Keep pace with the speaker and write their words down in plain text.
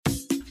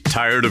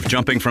Tired of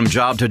jumping from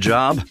job to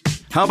job?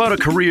 How about a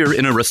career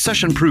in a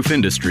recession-proof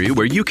industry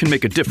where you can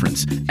make a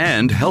difference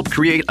and help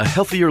create a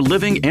healthier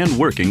living and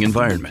working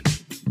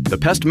environment? The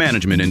pest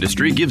management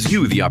industry gives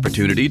you the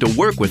opportunity to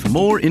work with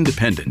more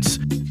independence.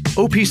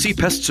 OPC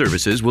Pest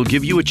Services will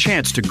give you a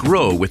chance to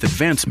grow with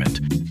advancement.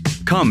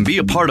 Come be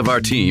a part of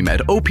our team at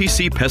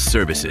OPC Pest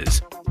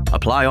Services.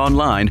 Apply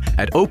online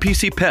at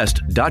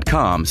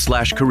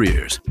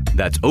opcpest.com/careers.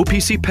 That's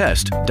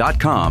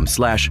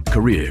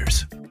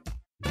opcpest.com/careers.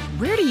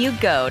 Where do you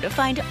go to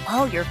find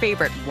all your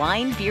favorite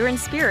wine, beer, and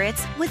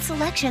spirits with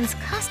selections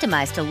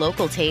customized to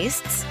local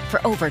tastes?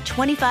 For over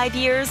 25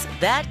 years,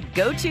 that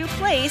go-to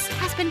place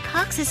has been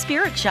Cox's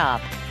Spirit Shop.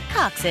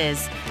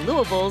 Cox's,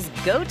 Louisville's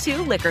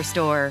go-to liquor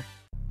store.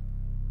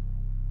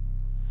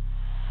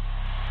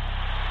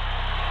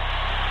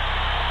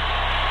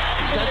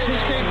 That's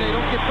his game. They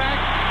don't get back.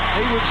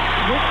 Hayward's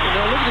look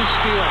at his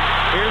steal.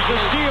 Here's the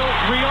steal.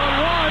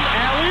 3-on-1.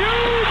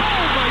 Alley-oop.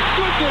 Oh, my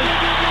goodness.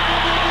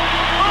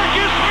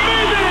 Marcus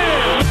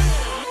Mason.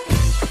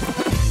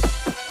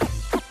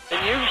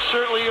 And you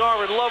certainly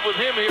are in love with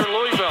him here in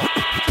Louisville.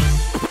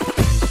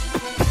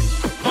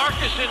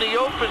 Marcus in the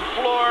open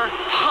floor.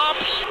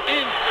 Hops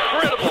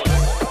incredible.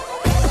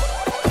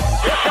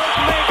 Here comes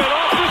Mason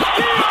off the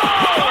steal.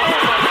 Oh,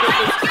 my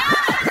goodness.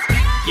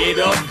 Get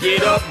up,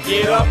 get up,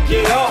 get up,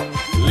 get up.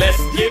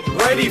 Let's get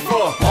ready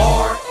for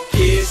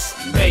Marcus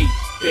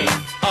Mason.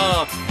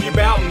 You're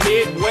about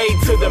midway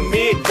to the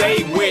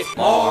midday with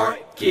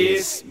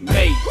Marcus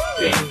Mason.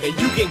 And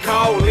you can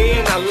call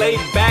in, I lay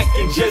back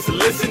and just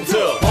listen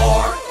to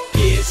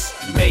Marcus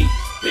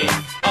Mason.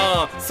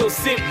 So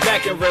sit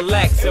back and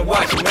relax and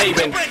watch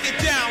Maven. Break it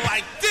down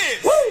like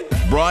this. Woo!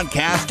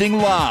 Broadcasting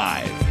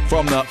live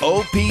from the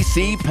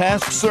OPC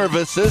Pest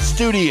Services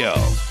studio.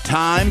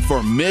 Time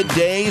for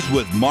Middays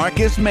with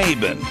Marcus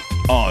Maben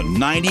on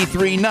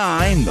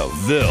 93.9 The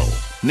Ville.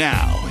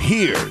 Now,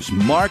 here's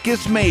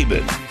Marcus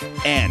Maben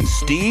and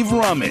Steve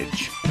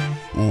Rummage.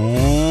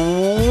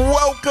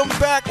 Welcome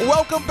back.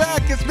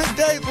 It's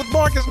Middays with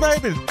Marcus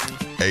Maben.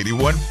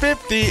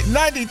 8150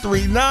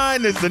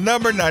 93.9 is the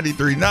number.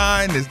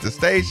 93.9 is the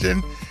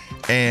station.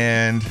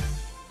 And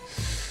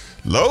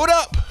load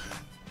up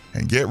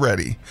and get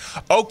ready.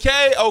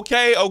 Okay.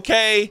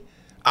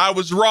 I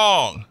was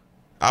wrong.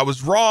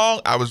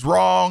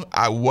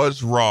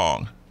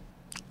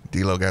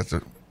 D-Lo got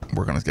to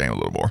work on his game a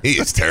little more. He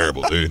is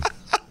terrible, dude.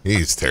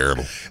 He's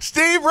terrible.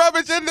 Steve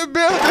Rummage in the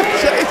building,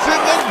 chasing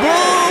the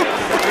boo.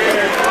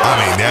 I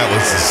mean, that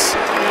was just,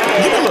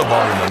 give him a little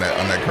volume on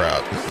that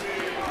crowd.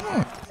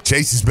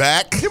 Chase is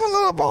back. Give him a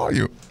little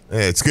volume. Yeah,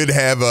 it's good to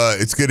have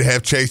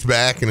Chase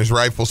back in his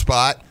rightful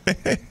spot.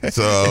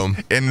 So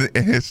in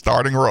his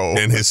starting role.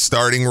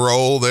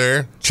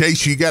 There,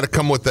 Chase, you got to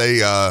come with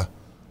a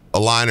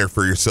liner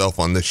for yourself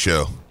on this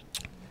show.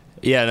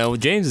 Yeah, no.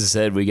 James has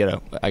said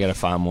I gotta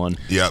find one.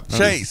 Yep.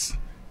 Chase,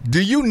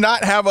 do you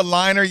not have a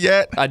liner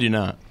yet? I do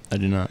not.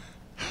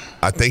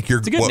 I think you're.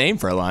 It's a good name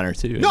for a liner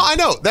too. No, I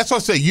know. That's what I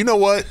say. You know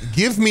what?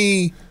 Give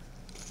me.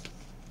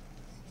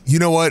 You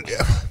know what?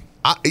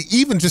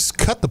 Even just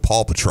cut the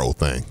Paw Patrol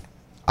thing.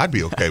 I'd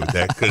be okay with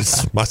that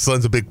because my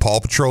son's a big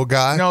Paw Patrol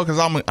guy. No, because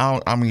I'm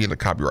gonna get a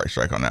copyright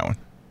strike on that one.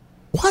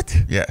 What?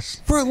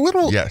 Yes. For a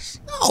little? Yes.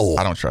 No.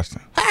 I don't trust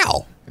them.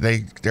 How?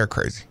 They're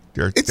crazy.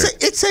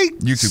 It's a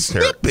YouTube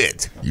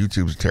snippet.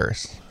 YouTube's a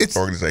terrorist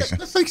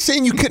organization. It's like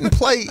saying you couldn't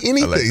play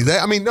anything.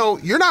 No,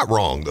 you're not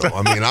wrong though.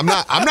 I mean, I'm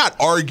not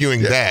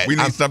arguing that. We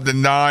need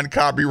something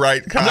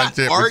non-copyright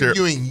content. I'm not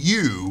arguing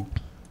you.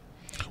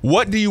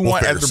 What do you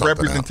want as a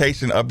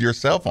representation of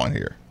yourself on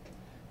here?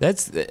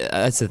 That's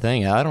the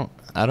thing. I don't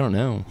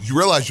know. You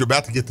realize you're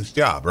about to get this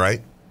job,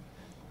 right?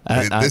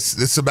 This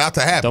is about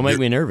to happen. Don't make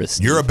me nervous.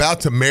 You're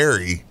about to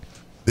marry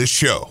this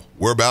show.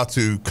 We're about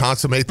to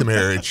consummate the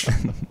marriage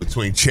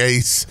between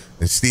Chase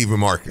and Steve and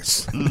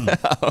Marcus.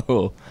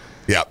 Oh.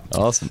 Yep.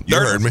 Awesome. You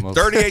heard me.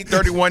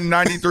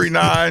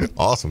 3831-93.9.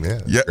 Awesome, yeah.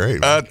 Yeah. Great.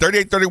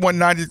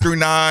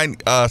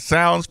 3831-93.9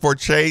 sounds for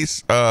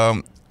Chase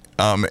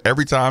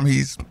every time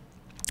he's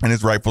in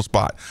his rightful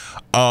spot.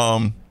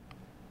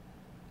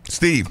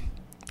 Steve,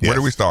 where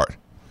do we start?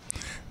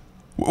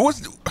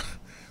 Was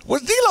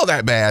D-Lo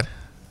that bad?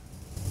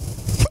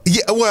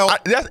 Yeah, well,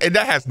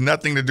 that has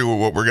nothing to do with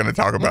what we're going to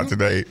talk about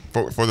today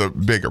for the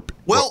bigger.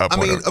 Well, I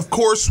mean, of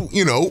course,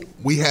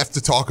 we have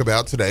to talk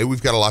about today.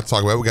 We've got a lot to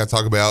talk about. We got to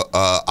talk about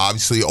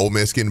obviously Ole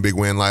Miss getting a big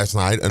win last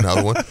night.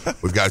 Another one.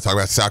 We've got to talk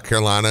about South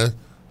Carolina.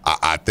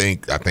 I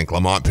think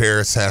Lamont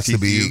Paris has TCU to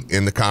be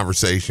in the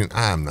conversation.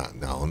 I'm not.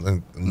 No,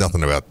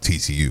 nothing about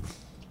TCU.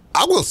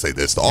 I will say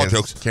this to all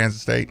jokes.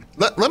 Kansas State.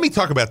 Let me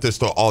talk about this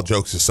to all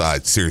jokes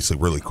aside. Seriously,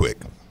 really quick.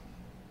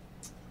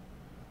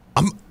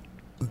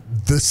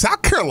 The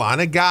South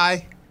Carolina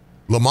guy,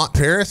 Lamont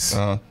Paris,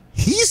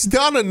 he's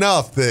done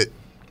enough that,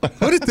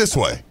 put it this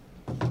way,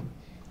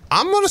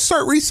 I'm going to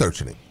start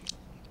researching him.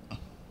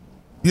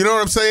 You know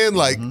what I'm saying?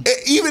 Like,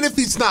 even if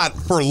he's not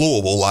for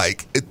Louisville,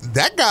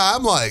 that guy,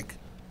 I'm like,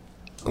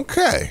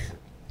 okay,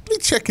 let me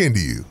check into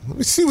you. Let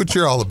me see what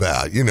you're all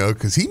about,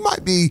 because he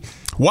might be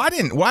Why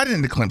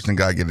didn't the Clemson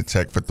guy get a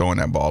tech for throwing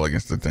that ball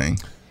against the thing?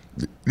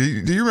 Do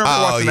you remember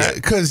watching that?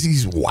 Because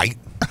he's white,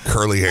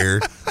 curly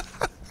haired.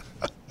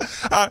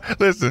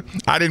 Listen,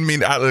 I did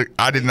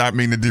not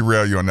mean to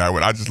derail you on that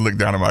one. I just looked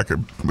down at my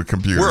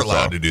computer. We're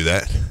allowed to do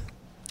that.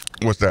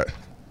 What's that?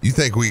 You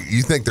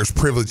think there's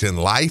privilege in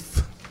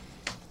life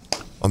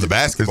on the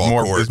basketball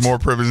court? There's more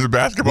privilege in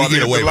basketball. We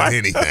get away with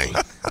anything.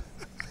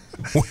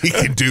 We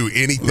can do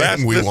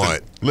anything we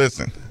want.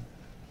 Listen,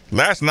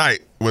 last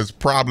night was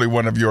probably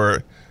one of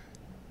your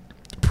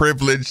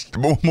privileged,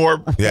 more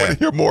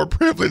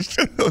privileged.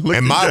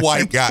 And my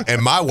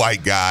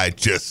white guy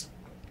just.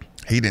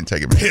 He didn't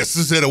take it.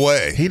 Pisses it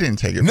away. He didn't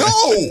take it. No,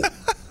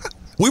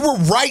 we were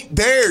right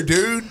there,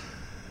 dude.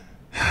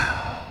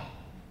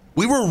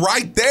 We were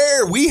right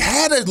there. We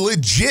had a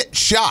legit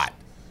shot.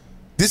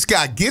 This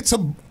guy gets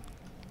a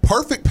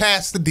perfect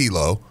pass to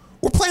D'Lo.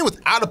 We're playing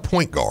without a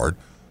point guard.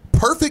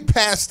 Perfect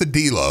pass to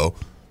D'Lo.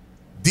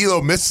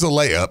 D'Lo misses a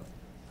layup,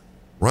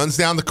 runs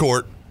down the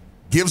court,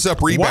 gives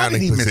up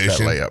rebounding position. Why did he miss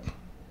that layup?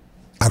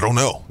 I don't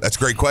know. That's a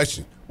great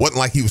question. Wasn't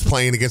like he was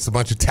playing against a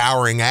bunch of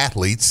towering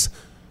athletes.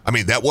 I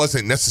mean, that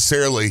wasn't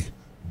necessarily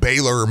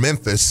Baylor or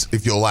Memphis,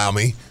 if you'll allow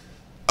me.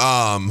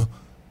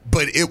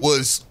 But it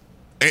was,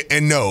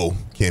 and no,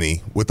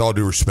 Kenny, with all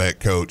due respect,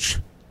 Coach,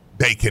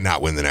 they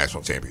cannot win the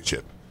national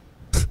championship.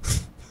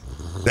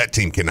 That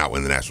team cannot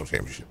win the national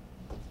championship.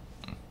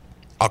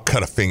 I'll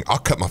cut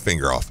my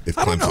finger off if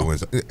Clemson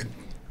wins.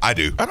 I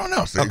do. I don't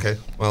know, Steve. Okay.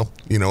 Well,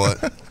 you know what?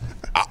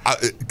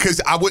 Because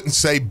I wouldn't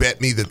say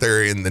bet me that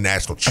they're in the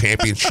national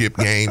championship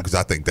game, because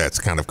I think that's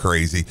kind of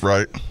crazy.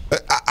 Right.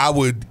 I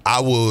would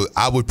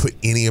put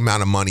any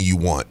amount of money you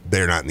want.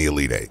 They're not in the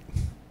Elite Eight.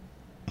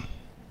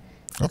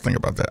 I'll think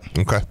about that.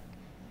 Okay.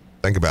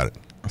 Think about it.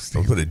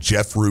 I'll put a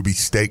Jeff Ruby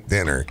steak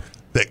dinner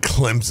that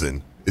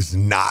Clemson is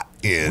not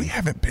in. We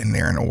haven't been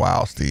there in a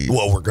while, Steve.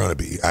 Well, we're going to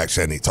be.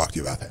 Actually, I need to talk to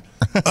you about that.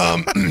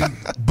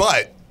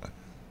 But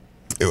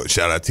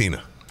shout out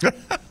Tina.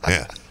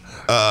 Yeah.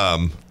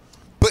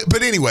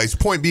 But anyways,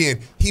 point being,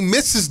 he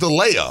misses the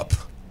layup.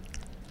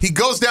 He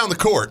goes down the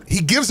court.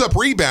 He gives up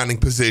rebounding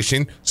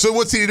position. So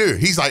what's he do?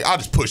 He's like, I'll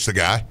just push the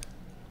guy.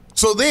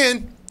 So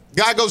then,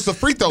 guy goes to the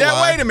free throw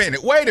line. Wait a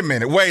minute.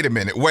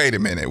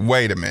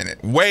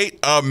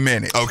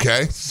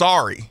 Okay.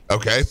 Sorry.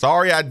 Okay.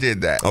 Sorry I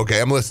did that.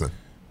 Okay, I'm listening.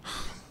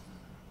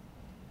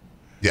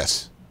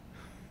 Yes.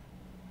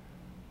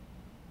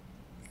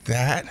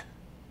 That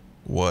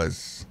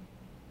was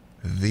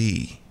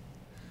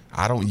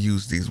I don't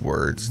use these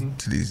words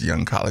to these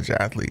young college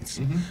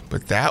athletes,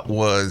 but that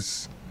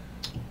was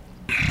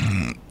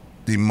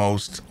the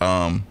most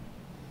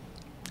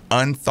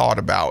unthought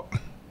about,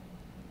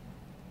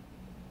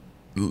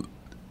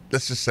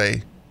 let's just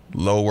say,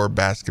 lower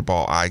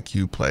basketball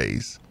IQ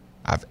plays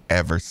I've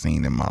ever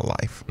seen in my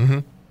life.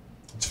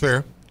 It's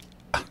fair.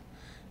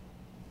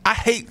 I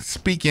hate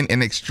speaking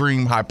in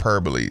extreme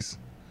hyperboles,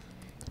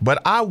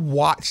 but I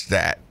watched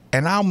that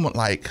and I'm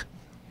like,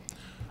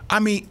 I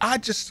mean,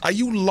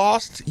 you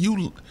lost,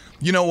 you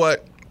know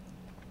what?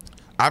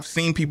 I've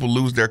seen people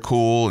lose their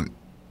cool and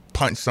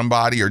punch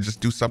somebody or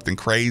just do something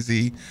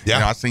crazy. Yeah.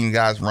 You know, I've seen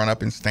guys run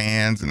up in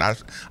stands, and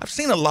I've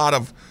seen a lot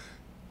of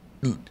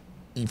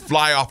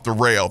fly off the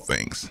rail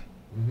things.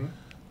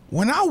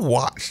 When I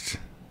watched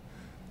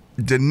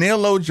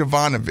Danilo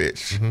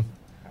Jovanovic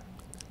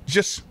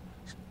just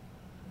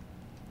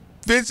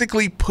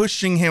physically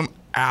pushing him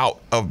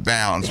out of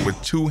bounds with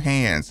two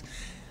hands,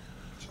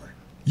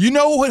 you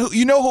know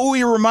who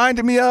he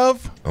reminded me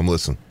of? I'm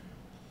listening.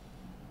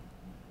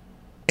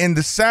 In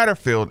the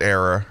Satterfield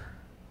era,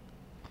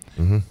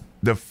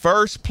 the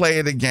first play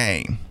of the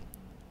game,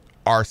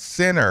 our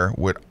center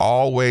would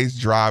always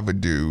drive a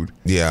dude.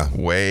 Yeah.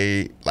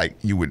 Way like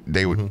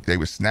they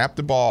would snap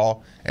the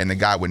ball and the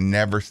guy would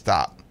never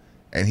stop,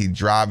 and he'd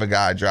drive a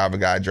guy,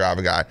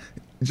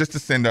 just to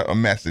send a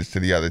message to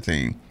the other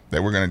team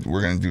that we're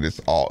gonna do this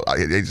all.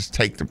 They just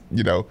take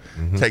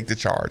take the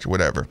charge,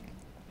 whatever.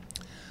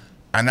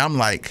 And I'm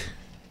like,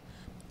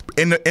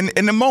 in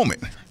the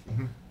moment,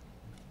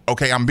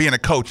 okay, I'm being a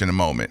coach in the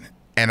moment,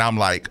 and I'm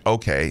like,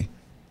 okay,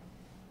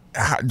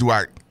 how do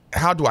I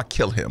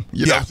kill him?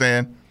 You know what I'm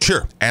saying?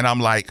 Sure. And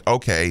I'm like,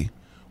 okay,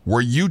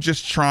 were you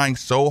just trying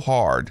so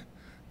hard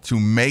to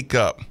make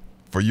up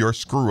for your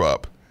screw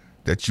up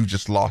that you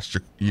just lost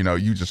your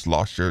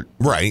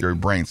right, your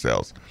brain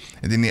cells?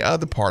 And then the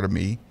other part of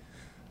me,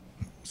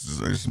 this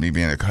is me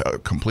being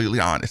completely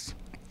honest,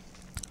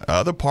 the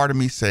other part of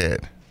me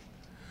said,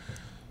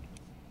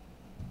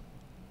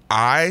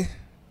 I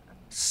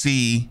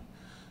see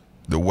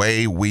the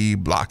way we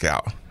block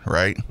out,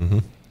 right?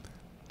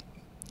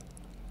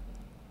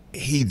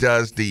 He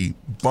does the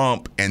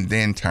bump and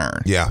then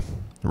turn. Yeah.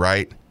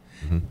 Right?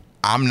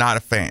 I'm not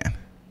a fan.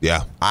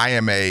 Yeah. I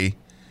am a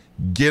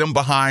get them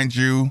behind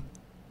you,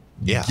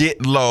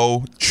 get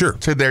low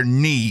to their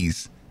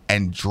knees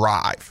and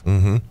drive.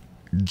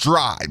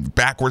 Drive,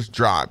 backwards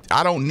drive.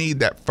 I don't need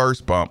that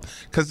first bump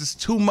because it's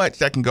too much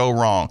that can go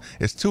wrong.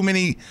 It's too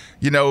many,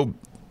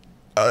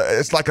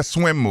 it's like a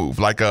swim move,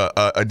 like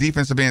a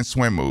defensive end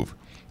swim move.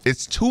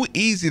 It's too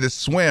easy to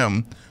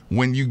swim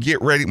when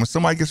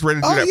somebody gets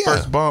ready to do that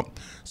first bump.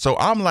 So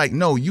I'm like,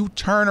 no, you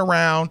turn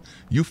around,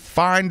 you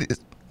find it.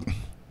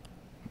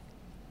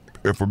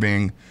 If we're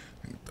being,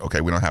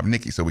 okay, we don't have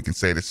Nikki, so we can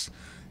say this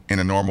in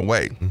a normal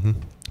way. Mm-hmm.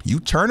 You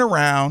turn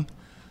around,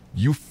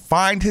 you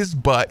find his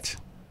butt,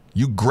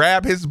 you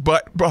grab his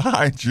butt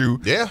behind you,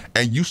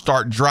 and you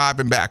start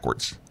driving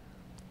backwards.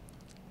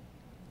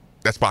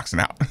 That's boxing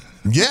out.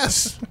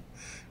 Yes.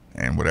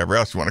 And whatever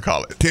else you want to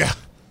call it. Yeah.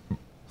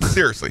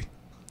 Seriously.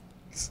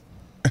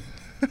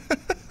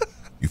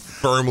 You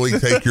firmly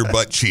take your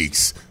butt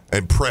cheeks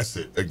and press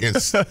it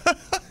against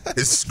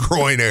his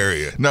groin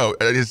area. No,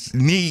 his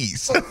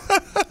knees.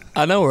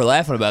 I know we're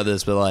laughing about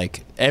this, but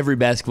like every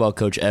basketball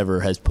coach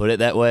ever has put it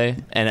that way,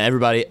 and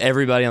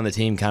everybody on the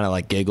team kind of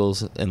like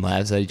giggles and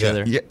laughs at each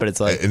other. Yeah. But it's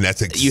like, and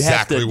that's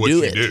exactly what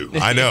you do.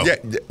 I know.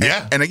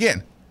 Yeah. And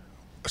again,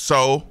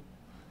 so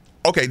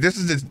okay, this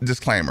is the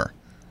disclaimer.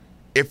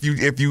 If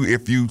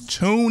you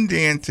tuned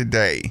in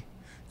today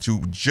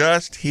to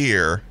just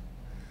hear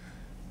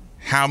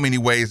how many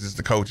ways is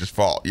the coach's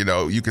fault,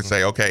 you could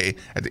say, okay,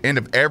 at the end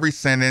of every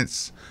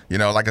sentence,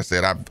 like I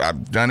said,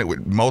 I've done it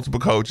with multiple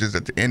coaches.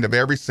 At the end of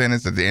every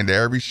sentence, at the end of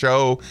every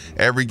show,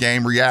 every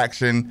game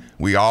reaction,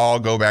 we all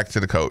go back to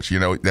the coach.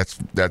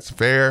 That's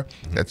fair.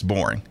 That's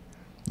boring.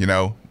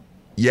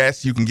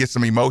 Yes, you can get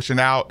some emotion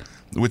out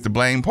with the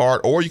blame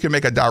part, or you can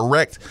make a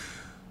direct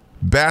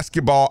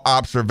basketball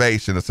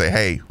observation to say,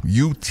 hey,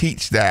 you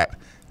teach that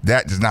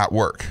does not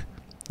work.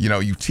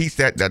 You teach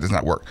that does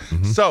not work.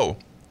 Mm-hmm. So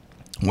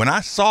when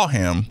I saw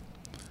him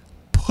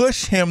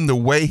push him the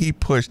way he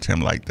pushed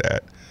him like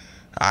that,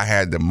 I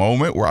had the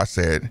moment where I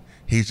said,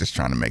 he's just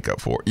trying to make up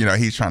for it.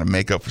 He's trying to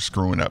make up for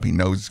screwing up. He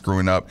knows he's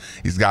screwing up.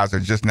 These guys are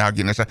just now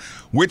getting their shot,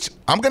 which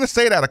I'm going to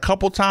say that a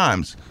couple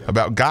times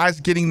about guys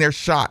getting their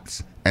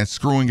shots and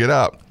screwing it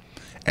up.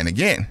 And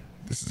again,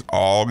 this is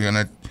all going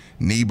to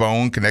knee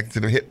bone connected to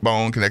the hip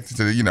bone, connected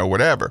to the,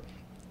 whatever.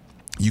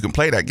 You can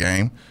play that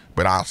game,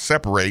 but I'll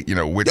separate,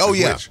 which is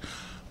which.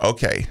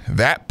 Okay,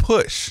 that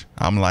push,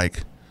 I'm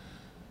like,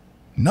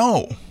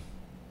 no.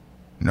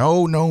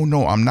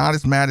 I'm not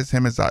as mad as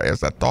him as I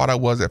thought I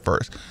was at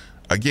first.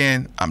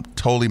 Again, I'm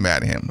totally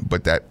mad at him.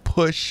 But that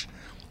push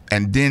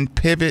and then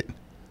pivot,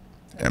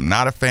 I'm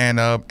not a fan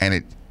of.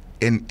 And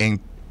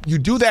you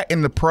do that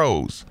in the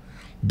pros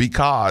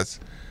because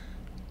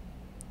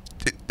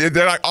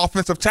they're like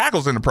offensive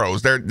tackles in the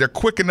pros. They're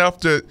quick enough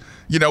to,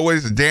 what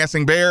is it,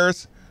 dancing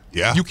bears?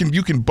 Yeah.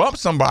 You can bump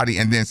somebody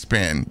and then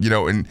spin,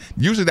 and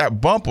usually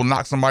that bump will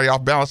knock somebody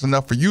off balance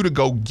enough for you to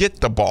go get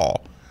the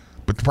ball.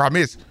 But the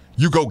problem is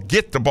you go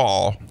get the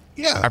ball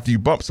after you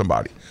bump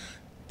somebody.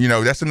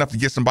 That's enough to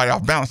get somebody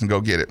off balance and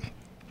go get it.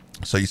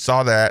 So you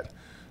saw that.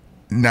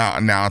 Now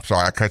I'm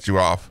sorry, I cut you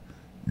off.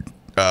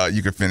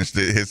 You can finish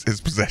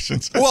his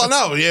possessions. Well,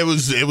 no, it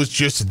was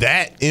just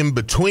that in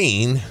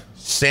between,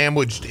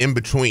 sandwiched in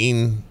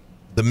between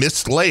the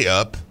missed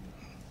layup,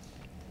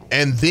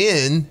 and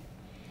then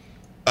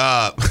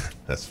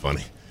that's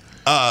funny.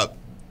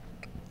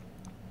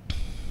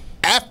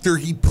 After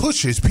he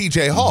pushes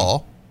PJ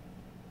Hall,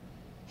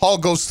 Hall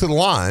goes to the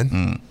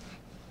line,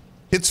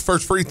 hits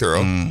first free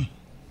throw,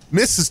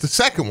 misses the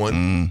second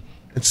one,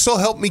 and so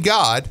help me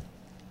God,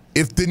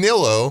 if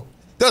Danilo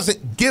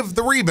doesn't give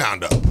the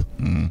rebound up,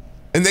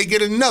 and they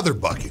get another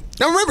bucket.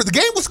 Now remember, the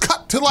game was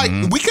cut to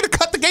we could have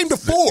cut the game to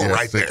 4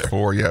 right there.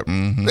 4, yeah.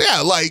 Mm-hmm.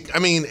 Yeah,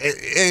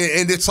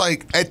 and it's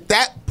like at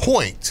that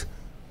point,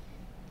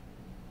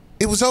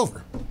 it was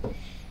over.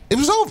 It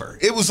was over.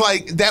 It was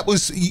like that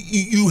was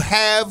you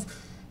have.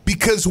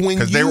 Because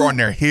they were on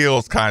their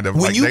heels, kind of.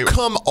 When you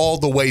come all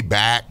the way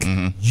back,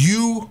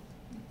 you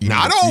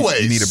not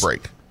always you need a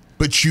break,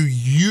 but you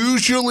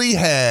usually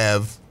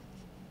have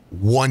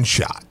one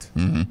shot.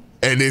 Mm-hmm.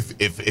 And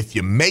if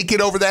you make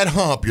it over that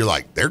hump, you're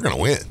like, they're going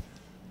to win,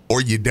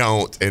 or you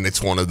don't, and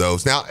it's one of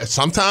those. Now,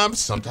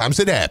 sometimes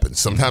it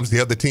happens. Sometimes the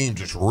other team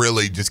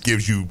just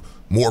gives you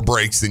more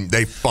breaks than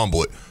they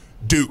fumble it.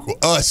 Duke,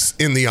 us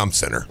in the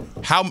Center.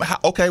 How?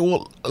 Okay,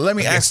 well, let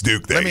me ask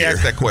Duke. Let me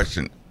ask that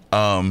question.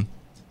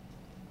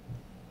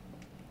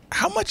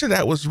 How much of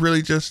that was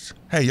really just,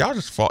 hey, y'all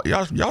just fought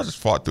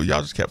through,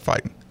 y'all just kept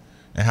fighting,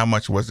 and how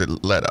much was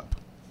it let up,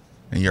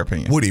 in your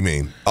opinion? What do you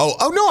mean?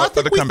 Oh no, I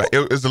think the comeback.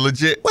 It was a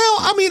legit. Well,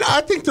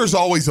 I think there's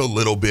always a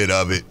little bit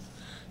of it.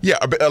 Yeah,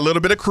 a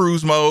little bit of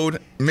cruise mode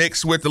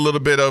mixed with a little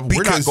bit of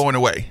we're not going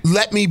away.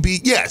 Let me be.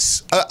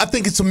 Yes, I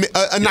think it's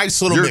a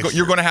nice little mixture.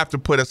 You're going to have to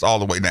put us all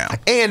the way down.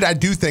 And I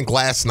do think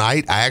last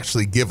night I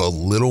actually give a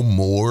little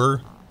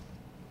more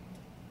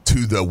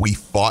to the we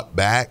fought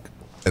back.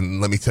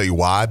 And let me tell you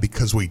why.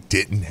 Because we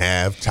didn't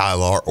have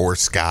Tyler or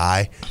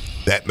Sky.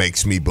 That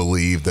makes me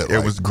believe that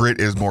it was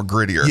more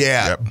grittier.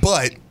 Yeah,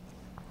 but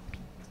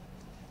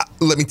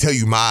let me tell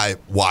you my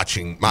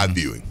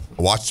viewing.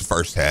 I watched the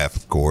first half,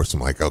 of course. I'm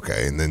like,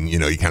 okay. And then, you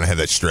kind of have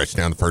that stretch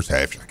down the first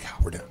half. You're like, oh,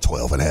 we're down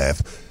 12 and a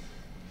half.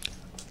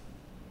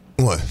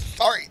 What?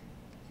 Sorry.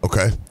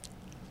 Okay.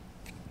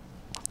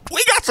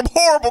 We got some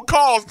horrible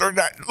calls during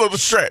that little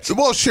stretch.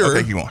 Well, sure.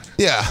 Okay, you want.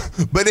 Yeah.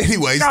 But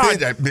anyways.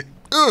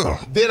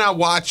 Then I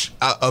watch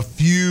a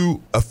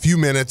few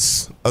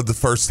minutes of the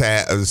first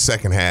half, of the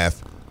second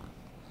half,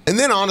 and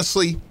then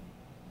honestly,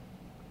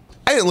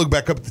 I didn't look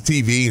back up at the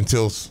TV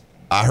until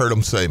I heard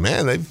them say,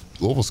 "Man, they've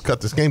Louisville's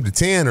cut this game to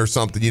 10 or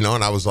something,"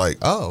 and I was like,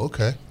 "Oh,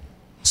 okay."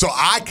 So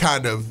I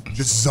kind of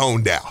just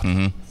zoned out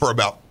for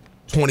about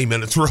 20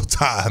 minutes real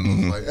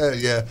time. Like,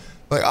 yeah,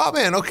 like, oh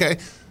man, okay.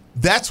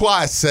 That's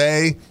why I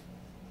say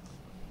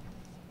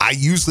I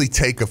usually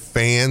take a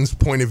fan's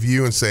point of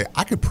view and say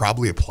I could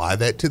probably apply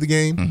that to the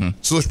game.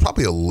 So there's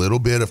probably a little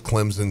bit of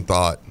Clemson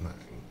thought,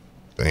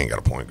 they ain't got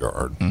a point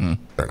guard.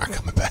 They're not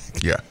coming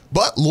back. Yeah.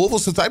 But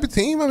Louisville's the type of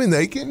team, I mean,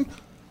 they can.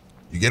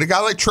 You get a guy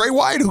like Trey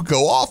White who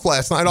go off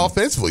last night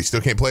offensively. Still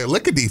can't play a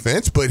lick of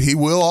defense, but he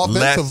will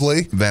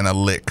offensively. Less than a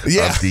lick of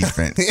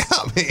defense. Yeah,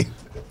 I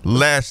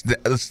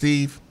mean.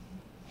 Steve,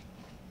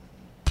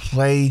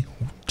 play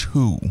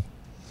 2.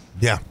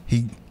 Yeah.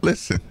 He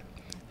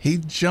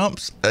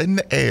jumps in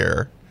the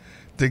air.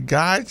 The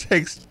guy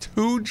takes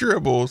 2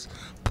 dribbles,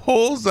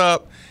 pulls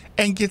up,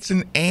 and gets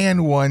an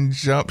and 1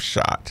 jump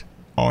shot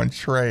on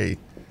Trey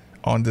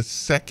on the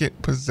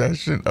second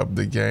possession of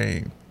the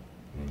game.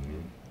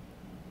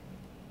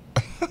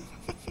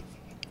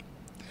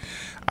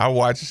 I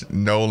watched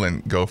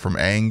Nolan go from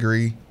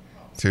angry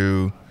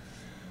to,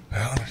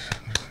 let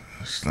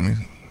me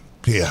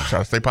try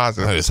to stay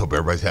positive. I just hope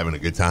everybody's having a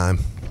good time.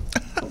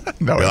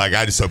 No,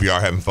 I just hope you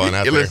are having fun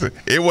out there. Listen,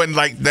 it wasn't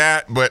like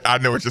that, but I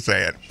know what you're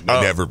saying.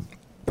 Never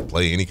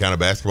play any kind of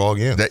basketball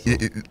again.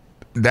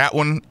 That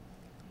one,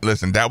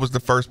 listen, that was the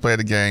first play of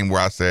the game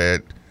where I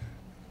said,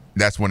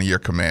 that's one of your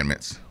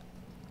commandments.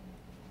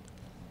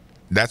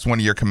 That's one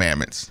of your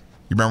commandments.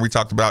 You remember we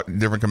talked about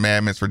different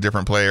commandments for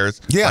different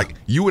players? Yeah. Like,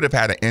 you would have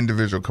had an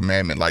individual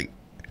commandment. Like,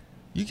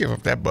 you give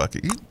up that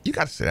bucket, you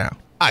got to sit down.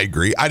 I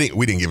agree.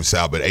 We didn't give us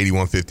out, but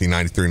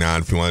 8150-93.9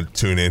 if you want to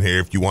tune in here,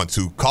 if you want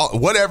to call,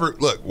 whatever.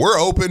 Look, we're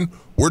open.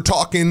 We're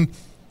talking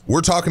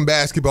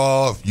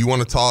basketball. If you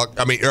want to talk,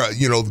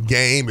 the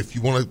game, if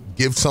you want to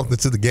give something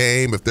to the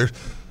game, if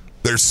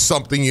there's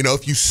something,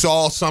 if you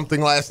saw something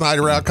last night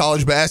around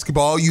college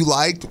basketball you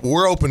liked,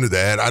 we're open to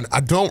that. I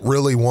don't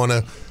really want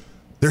to.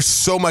 There's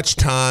so much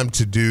time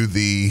to do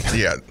the,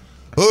 hey,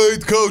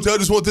 coach, I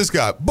just want this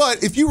guy.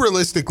 But if you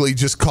realistically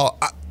just call,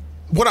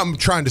 what I'm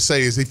trying to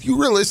say is if you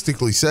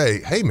realistically say,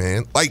 hey,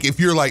 man, like if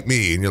you're like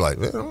me and you're like,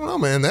 I don't know,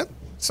 man, that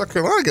South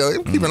Carolina guy,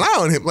 keep an eye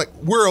on him. Like,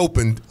 we're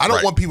open. I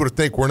don't want people to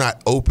think we're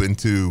not open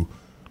to,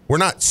 we're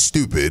not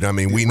stupid. I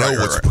mean, we know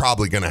what's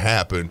probably going to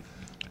happen.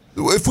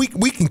 If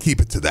we can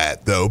keep it to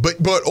that, though.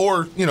 But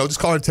just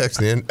call it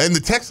text in. And the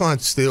text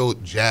line's still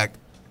Jack.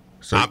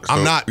 So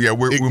I'm not. Yeah,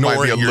 we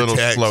might be a little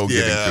slow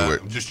getting to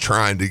it. I'm just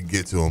trying to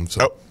get to them.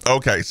 So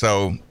okay,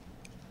 so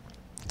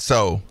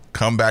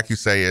comeback you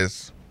say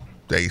is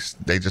they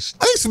just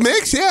it's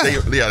mixed,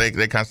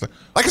 they constantly.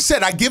 Like I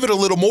said, I give it a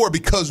little more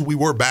because we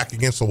were back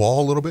against the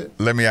wall a little bit.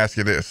 Let me ask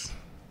you this: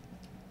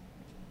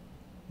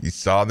 you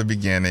saw the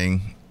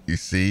beginning, you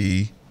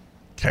see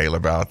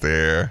Caleb out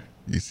there,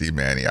 you see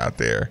Manny out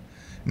there.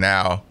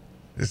 Now,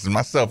 this is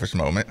my selfish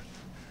moment.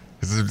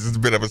 This is a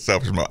bit of a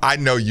selfish moment. I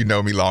know you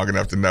know me long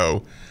enough to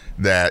know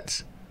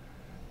that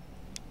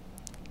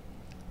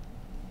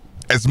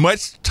as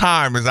much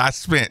time as I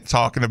spent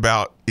talking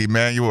about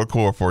Emmanuel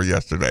Okorafor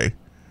yesterday,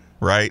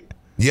 right?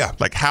 Yeah.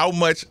 Like how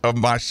much of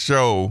my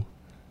show,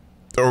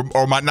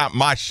 or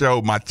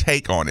my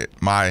take on it,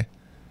 my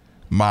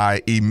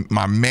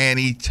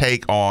Manny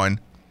take on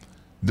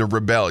the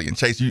rebellion.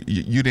 Chase,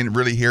 you didn't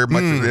really hear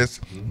much of this,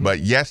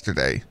 but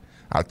yesterday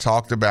I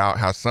talked about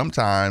how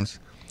sometimes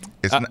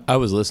I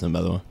was listening,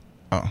 by the way.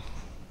 Oh,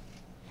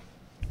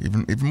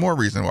 even more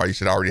reason why you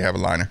should already have a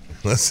liner.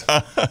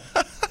 Listen,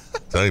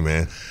 tell you,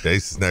 man,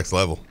 Jace is next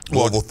level.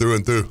 Louisville through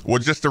and through. Well,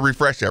 just to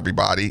refresh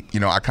everybody,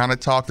 I kind of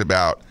talked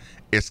about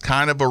it's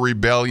kind of a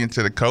rebellion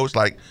to the coach.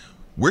 Like,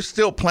 we're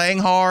still playing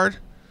hard,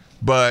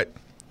 but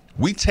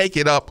we take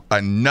it up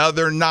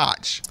another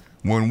notch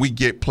when we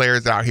get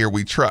players out here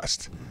we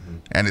trust.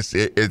 And it's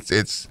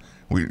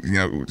we,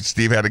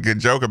 Steve had a good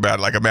joke about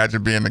it. Like,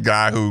 imagine being the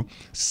guy who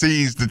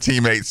sees the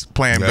teammates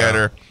playing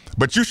better,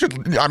 but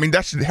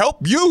that should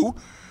help you.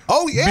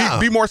 Oh yeah,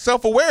 be more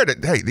self-aware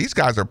that, hey, these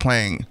guys are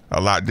playing a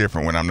lot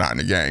different when I'm not in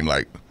the game.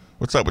 Like,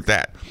 what's up with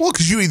that? Well,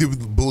 because you either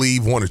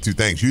believe one or two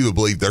things. You either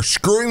believe they're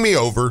screwing me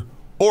over,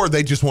 or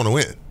they just want to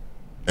win,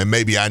 and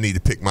maybe I need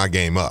to pick my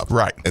game up,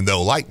 right? And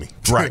they'll like me,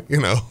 right?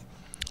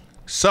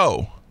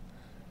 So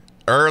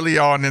early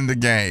on in the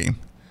game,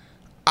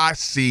 I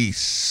see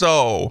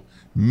so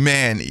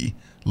many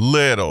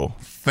little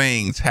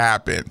things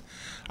happen.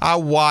 I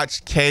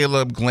watched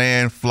Caleb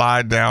Glenn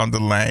fly down the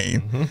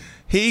lane.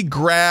 He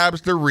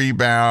grabs the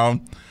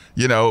rebound,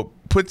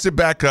 puts it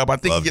back up. I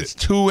think he gets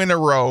 2 in a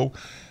row.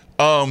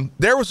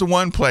 There was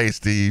one play,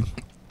 Steve,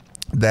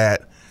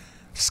 that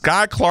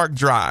Sky Clark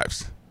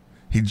drives.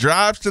 He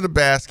drives to the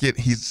basket.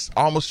 He's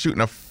almost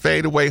shooting a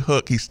fadeaway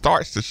hook. He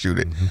starts to shoot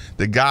it.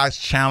 The guy's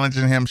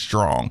challenging him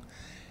strong.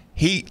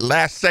 He,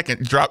 last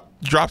second,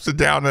 drops it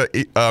down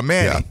to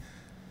Manny.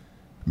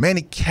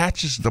 Manny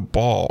catches the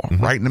ball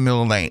right in the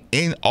middle of the lane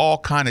in all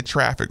kind of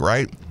traffic,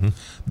 right?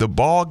 The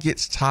ball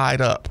gets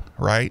tied up,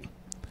 right?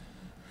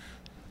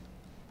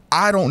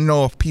 I don't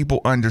know if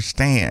people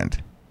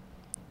understand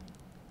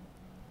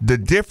the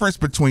difference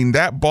between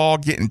that ball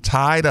getting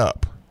tied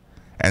up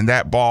and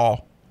that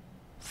ball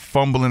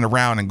fumbling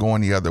around and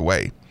going the other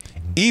way.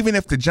 Even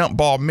if the jump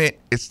ball meant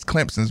it's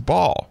Clemson's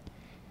ball.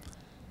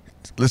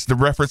 Listen to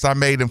the reference I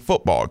made in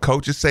football.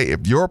 Coaches say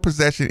if your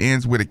possession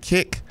ends with a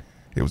kick,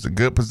 it was a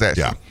good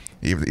possession.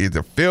 Yeah.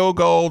 Either field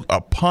goal, a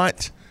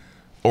punt,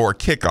 or a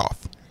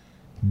kickoff.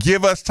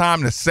 Give us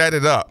time to set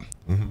it up.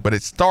 But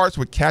it starts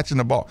with catching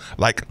the ball.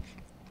 Like,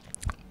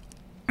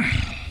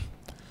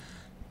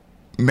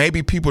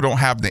 maybe people don't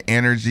have the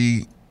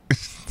energy.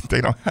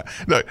 They don't have,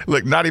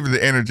 look, not even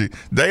the energy.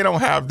 They don't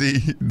have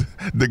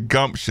the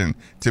gumption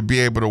to be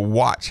able to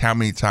watch how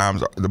many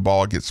times the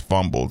ball gets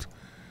fumbled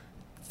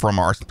from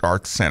our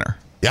center.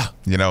 Yeah.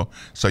 You know,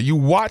 so you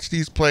watch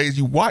these plays,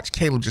 you watch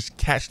Caleb just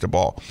catch the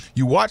ball.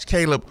 You watch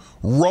Caleb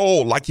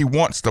roll like he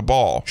wants the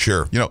ball.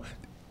 Sure. You know,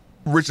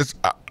 Rich,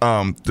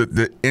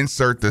 the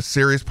insert the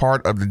serious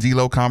part of the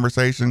D-Lo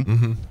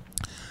conversation.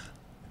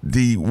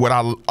 What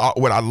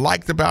I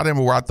liked about him,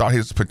 or where I thought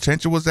his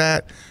potential was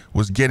at,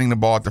 was getting the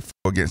ball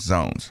against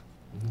zones.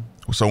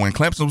 So when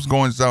Clemson was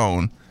going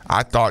zone,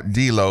 I thought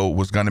D-Lo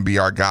was going to be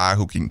our guy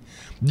who can,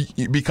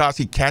 because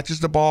he catches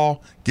the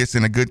ball, gets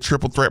in a good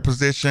triple threat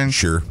position.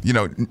 Sure. You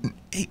know,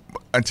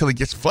 until he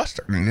gets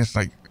flustered, and it's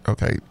like,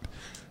 okay,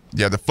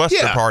 yeah, the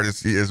fluster part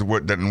is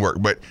what doesn't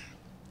work, but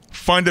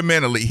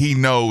fundamentally he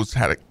knows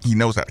how to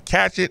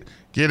catch it,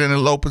 get in a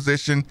low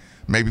position,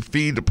 maybe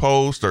feed the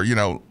post, or, you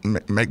know,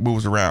 make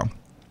moves around.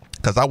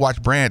 Because I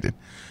watched Brandon.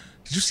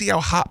 Did you see how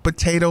hot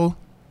potato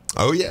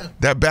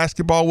that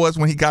basketball was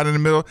when he got in the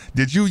middle?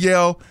 Did you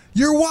yell,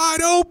 "You're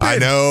wide open"? I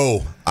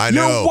know.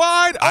 You're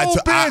wide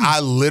open.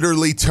 I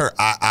literally turned.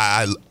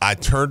 I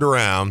turned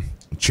around.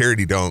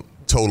 Charity don't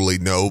totally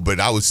know, but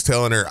I was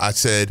telling her. I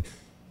said,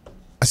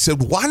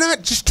 why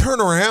not just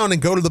turn around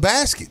and go to the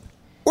basket,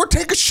 or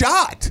take a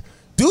shot,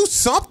 do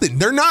something.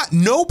 They're not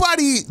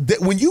nobody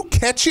that when you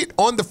catch it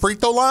on the free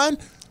throw line,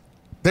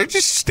 they're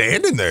just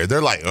standing there.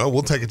 They're like, oh,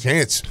 we'll take a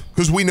chance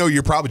because we know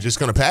you're probably just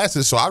going to pass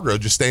it. So I'd rather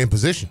just stay in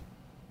position.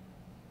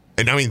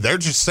 And I mean, they're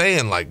just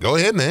saying, like, go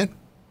ahead, man.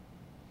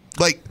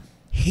 Like,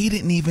 he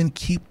didn't even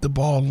keep the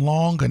ball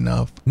long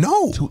enough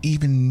to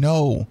even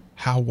know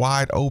how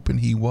wide open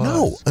he was.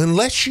 No,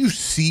 unless you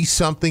see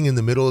something in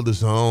the middle of the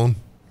zone.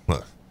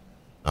 Look,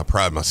 I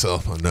pride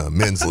myself on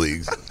men's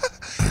leagues.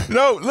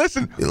 No,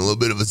 listen. Get a little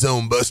bit of a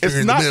zone buster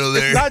in the middle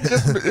there. It's not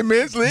just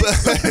men's league.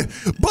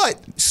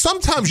 But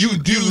sometimes you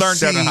do learn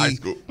see that in high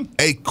school.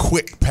 A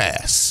quick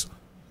pass.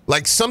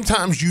 Like,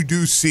 sometimes you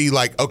do see,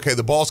 like, okay,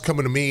 the ball's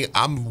coming to me.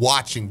 I'm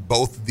watching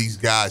both of these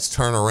guys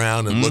turn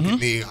around and look at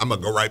me. I'm gonna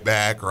go right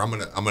back, or I'm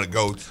gonna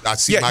go. I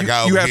see my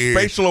guy over here. You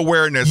have spatial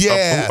awareness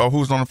of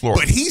who's on the floor.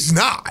 But he's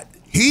not.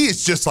 He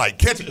is just like,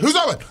 catch it. Who's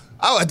on it?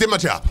 Oh, I did my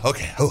job.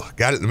 Okay. Oh, I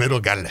got it in the middle.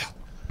 Got it out.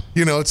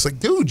 You know, it's like,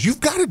 dude,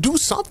 you've got to do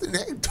something.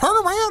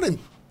 Turn around and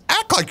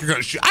act like you're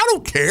gonna shoot. I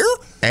don't care.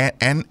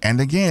 And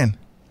again,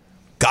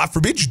 God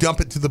forbid you dump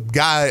it to the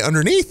guy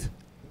underneath.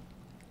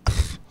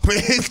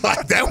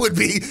 Like, that would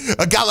be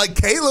a guy like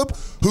Caleb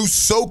who's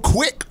so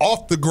quick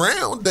off the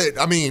ground that,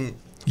 I mean,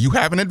 you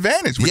have an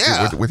advantage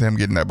with him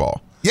getting that ball.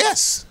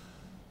 Yes.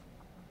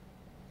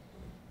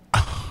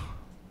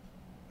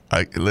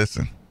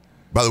 Listen.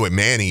 By the way,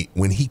 Manny,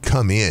 when he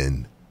come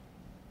in,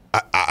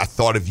 I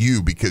thought of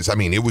you because, I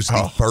mean, it was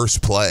the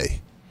first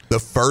play, the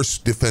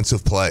first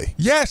defensive play.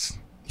 Yes.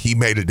 He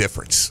made a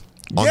difference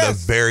on the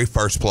very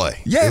first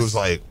play. Yes. It was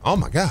like, oh,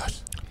 my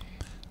gosh.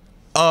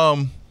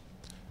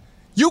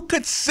 You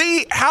could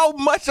see how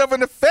much of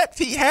an effect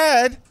he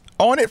had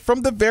on it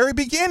from the very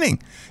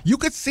beginning. You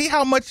could see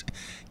how much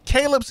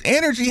Caleb's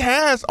energy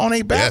has on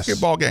a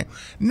basketball game.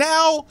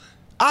 Now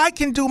I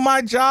can do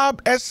my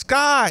job as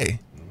Sky.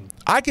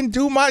 I can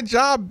do my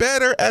job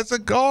better as a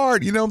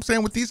guard. You know what I'm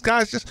saying? With these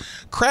guys just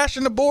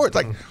crashing the boards.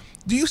 Like,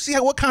 do you see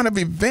what kind of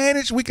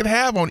advantage we could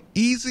have on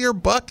easier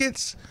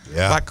buckets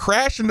by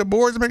crashing the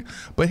boards?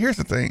 But here's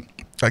the thing.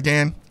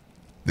 Again,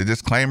 the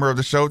disclaimer of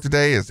the show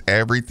today is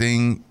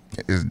everything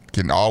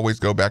can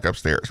always go back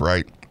upstairs,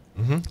 right?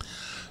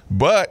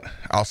 But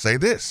I'll say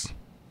this.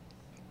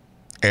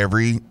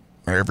 Every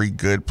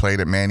good play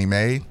that Manny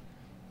made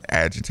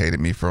agitated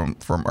me from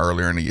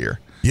earlier in the year.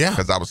 Yeah.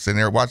 Because I was sitting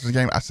there watching the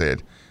game. I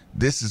said,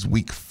 this is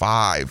week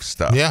 5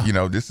 stuff. Yeah. You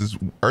know, this is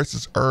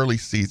early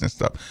season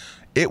stuff.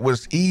 It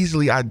was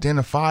easily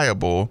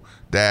identifiable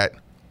that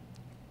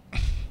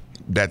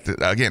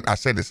again, I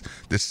said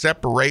the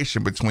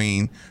separation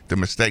between the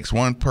mistakes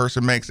one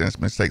person makes and the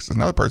mistakes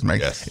another person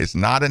makes is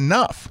not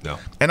enough. No.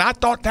 And I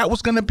thought that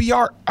was going to be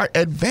our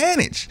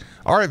advantage.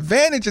 Our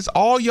advantage is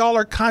all y'all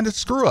are kind of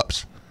screw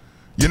ups.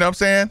 You know what I'm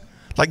saying?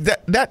 Like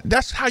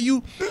that's how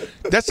you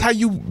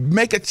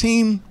make a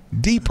team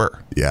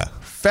deeper. Yeah.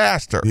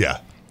 Faster. Yeah.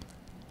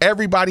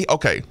 Everybody,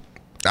 okay.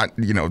 That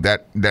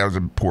was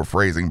a poor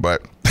phrasing,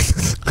 but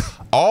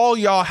all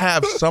y'all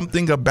have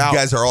something about. You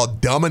guys are all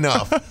dumb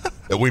enough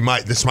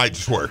that this might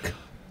just work.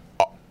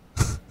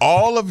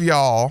 All of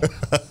y'all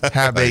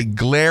have a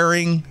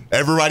glaring.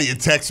 Everybody had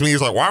texted me.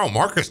 He's like, "Wow,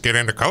 Marcus get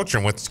into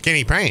coaching with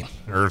Skinny Payne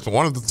or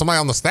somebody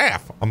on the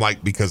staff." I'm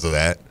like, because of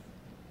that.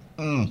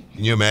 Can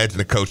you imagine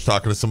a coach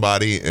talking to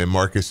somebody and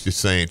Marcus just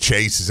saying,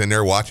 Chase is in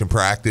there watching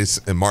practice,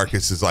 and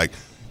Marcus is like,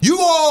 "You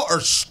all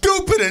are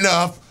stupid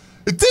enough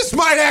that this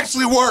might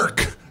actually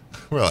work."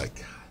 We're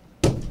like,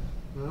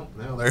 well,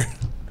 now they're.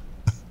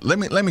 Let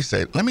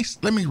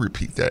me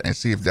repeat that and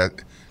see if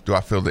that. Do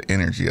I feel the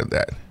energy of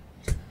that?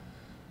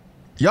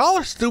 Y'all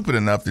are stupid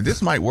enough that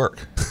this might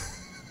work.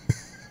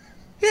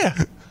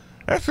 Yeah,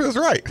 that feels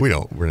right. We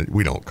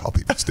don't call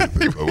people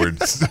stupid, but we're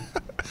just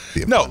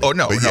no.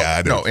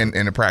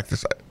 In the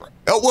practice.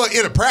 Oh well,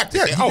 in a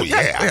practice.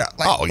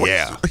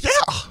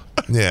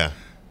 Yeah.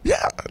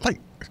 Yeah. Like,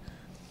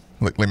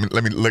 look, let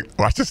me look.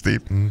 Watch this,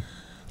 Steve. Mm-hmm.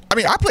 I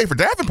mean, I play for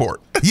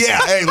Davenport. Yeah.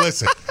 Hey,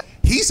 listen.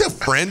 He's a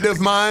friend of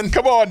mine.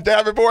 Come on,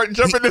 Davenport,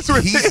 jump in this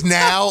with me. He's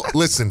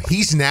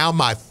now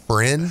my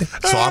friend,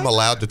 so I'm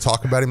allowed to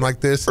talk about him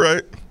like this.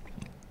 Right.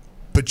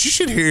 But you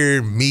should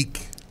hear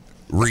Meek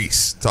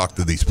Reese talk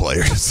to these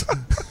players.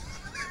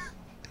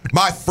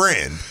 My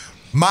friend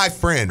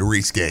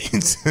Reese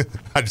Gaines.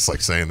 I just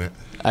like saying that.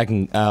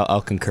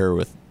 I'll concur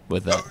with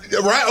that.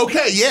 Right?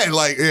 Okay. Yeah.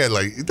 Like,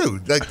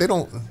 dude. Like, they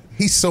don't.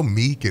 He's so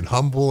meek and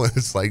humble, and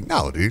it's like,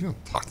 no, dude, you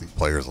don't talk to these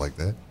players like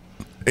that.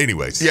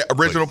 Anyways. Yeah.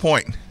 Original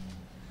point.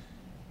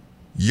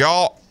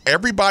 Y'all,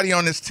 everybody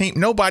on this team,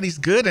 nobody's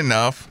good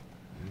enough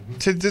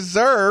to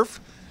deserve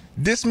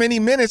this many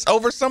minutes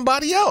over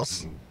somebody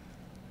else.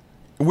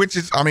 Which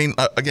is, I mean,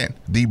 again,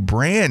 the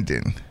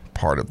Brandon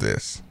part of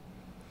this.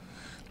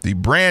 The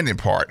Brandon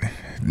part.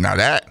 Now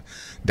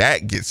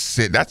that gets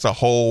sit. That's a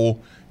whole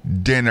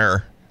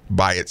dinner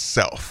by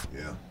itself.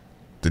 Yeah.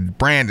 The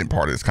Brandon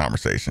part of this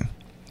conversation.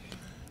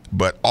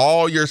 But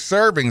all your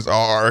servings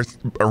are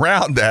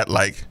around that,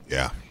 like,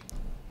 yeah.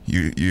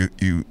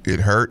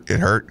 It hurt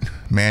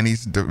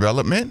Manny's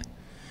development.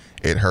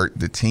 It hurt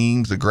the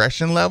team's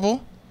aggression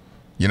level.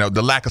 You know,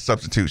 the lack of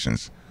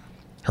substitutions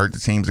hurt the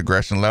team's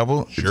aggression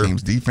level. Sure. The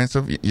team's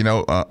defensive. You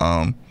know,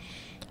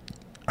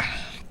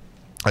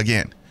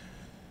 again,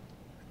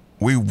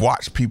 we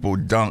watch people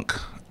dunk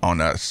on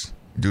us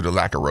due to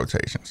lack of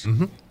rotations.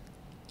 Mm-hmm.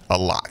 A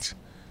lot.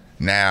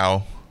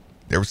 Now,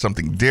 there was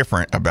something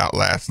different about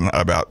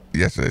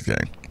yesterday's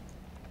game.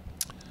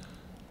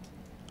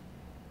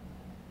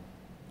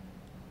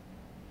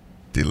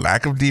 The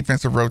lack of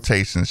defensive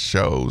rotations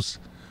shows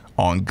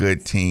on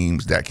good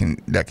teams that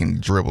can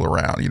dribble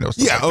around, you know.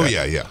 Yeah. Like oh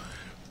that. yeah.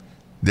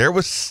 There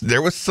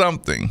was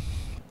something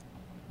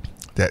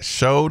that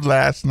showed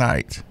last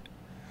night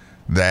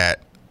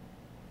that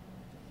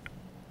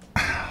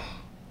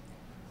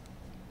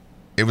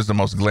it was the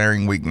most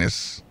glaring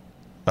weakness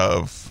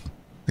of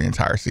the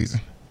entire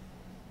season.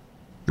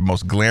 The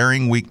most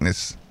glaring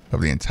weakness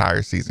of the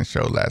entire season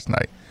showed last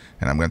night,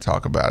 and I'm going to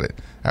talk about it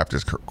after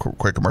this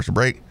quick commercial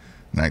break.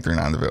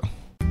 939 The Ville.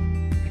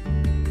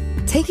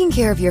 Taking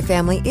care of your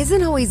family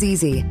isn't always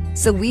easy,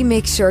 so we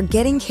make sure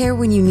getting care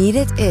when you need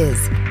it is.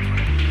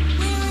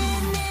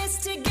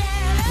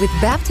 With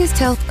Baptist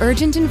Health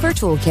Urgent and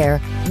Virtual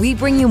Care, we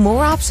bring you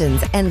more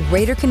options and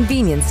greater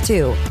convenience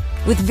too.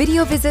 With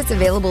video visits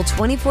available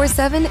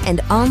 24/7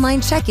 and online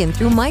check-in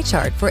through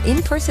MyChart for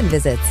in-person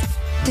visits.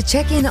 To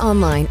check in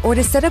online or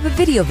to set up a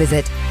video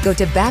visit, go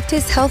to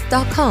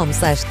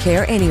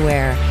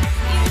baptisthealth.com/careanywhere.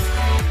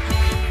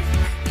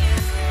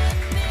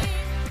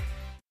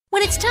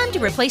 When it's time to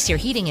replace your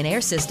heating and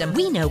air system,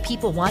 we know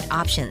people want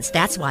options.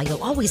 That's why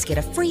you'll always get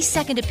a free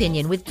second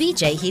opinion with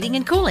BJ Heating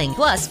and Cooling.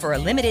 Plus, for a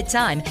limited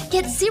time,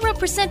 get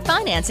 0%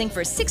 financing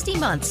for 60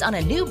 months on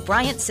a new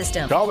Bryant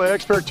system. Call the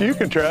experts you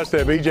can trust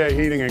at BJ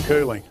Heating and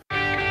Cooling.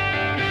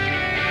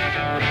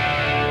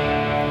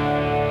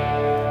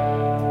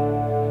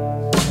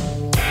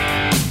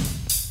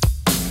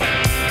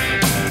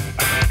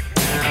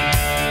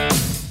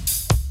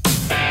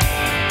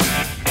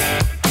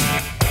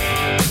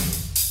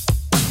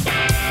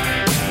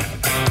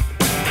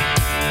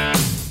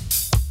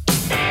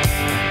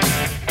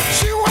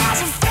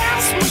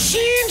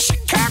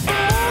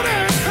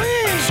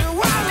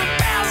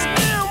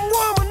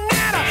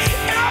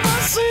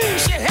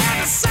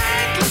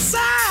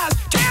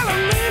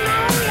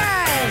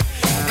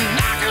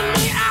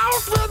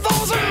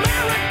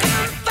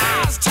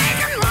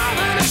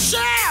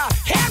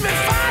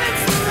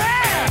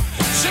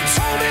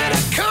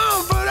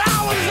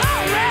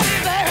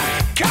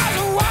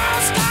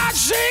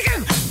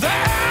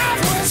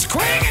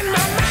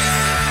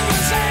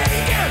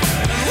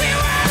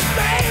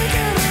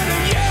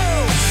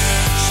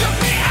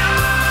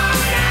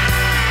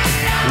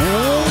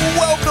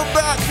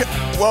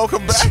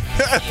 Welcome back.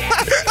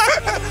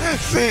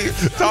 See,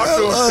 talk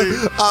to him,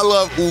 Steve. I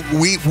love,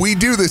 we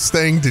do this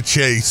thing to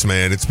Chase,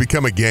 man. It's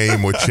become a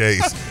game with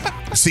Chase.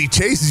 See,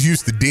 Chase is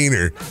used to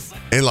Diener,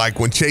 and like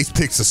when Chase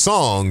picks a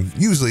song,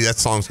 usually that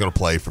song's going to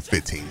play for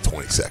 15,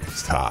 20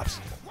 seconds tops.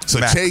 So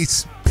Max.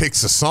 Chase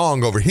picks a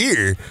song over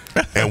here,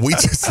 and we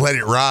just let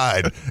it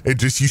ride. And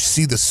just you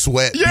see the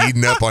sweat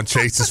beading up on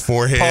Chase's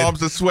forehead.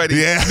 Palms are sweaty.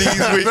 Yeah. Knees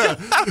weak.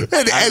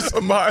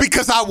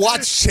 Because I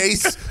watched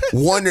Chase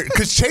wonder,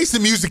 because Chase the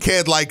music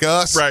head like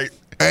us. Right.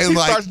 And he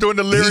like, starts doing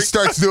the lyrics. He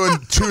starts doing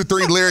 2 or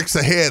 3 lyrics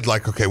ahead.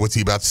 Like, okay, what's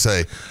he about to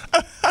say?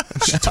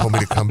 She told me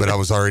to come, but I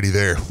was already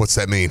there. What's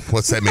that mean?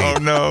 What's that mean? Oh,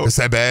 no. Is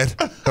that bad?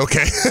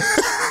 Okay.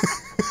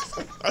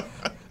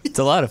 It's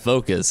a lot of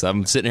focus.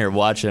 I'm sitting here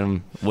watching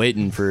him,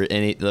 waiting for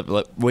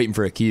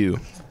a cue,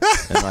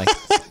 and like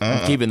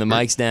I'm keeping the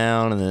mics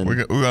down. And then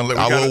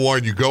I will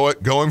warn you,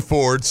 going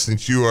forward,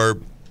 since you are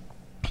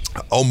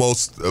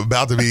almost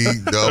about to be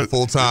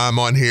full time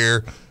on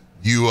here,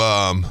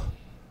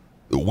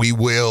 we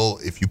will,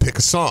 if you pick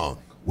a song,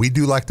 we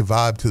do like to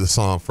vibe to the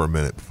song for a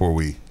minute before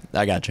we.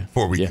 I got you.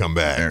 Before we come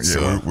back,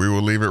 we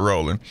will leave it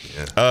rolling.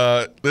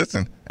 Yeah.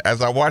 Listen,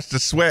 as I watch the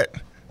sweat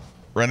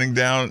running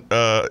down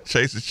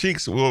Chase's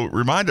cheeks, we'll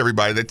remind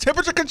everybody that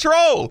temperature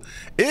control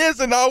is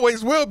and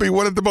always will be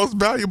one of the most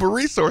valuable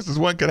resources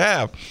one could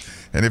have.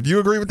 And if you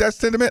agree with that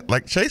sentiment,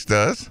 like Chase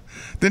does,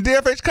 then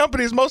DFH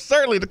Company is most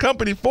certainly the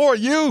company for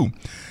you.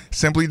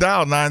 Simply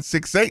dial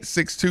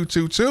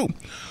 968-6222.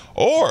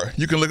 Or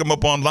you can look them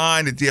up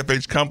online at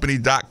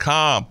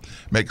dfhcompany.com.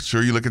 Make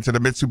sure you look into the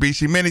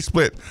Mitsubishi Mini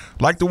Split,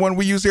 like the one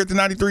we use here at the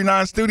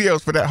 93.9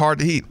 Studios for that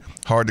hard-to-heat,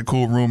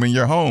 hard-to-cool room in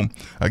your home.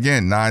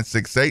 Again,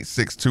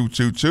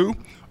 968-6222.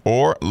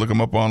 Or look them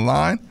up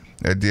online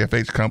at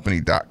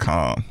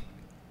dfhcompany.com.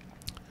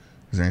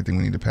 Is there anything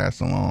we need to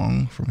pass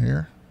along from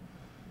here?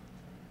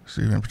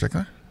 Steve, in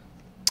particular?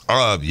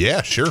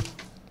 Yeah, sure.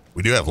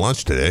 We do have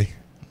lunch today.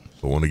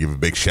 So I want to give a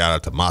big shout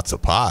out to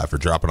Matzo Pie for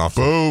dropping off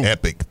some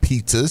epic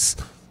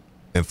pizzas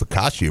and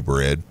focaccia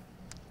bread.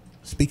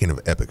 Speaking of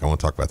epic, I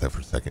want to talk about that for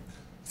a second.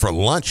 For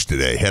lunch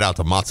today, head out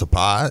to Matzo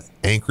Pie,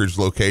 Anchorage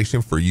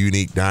location for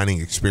unique dining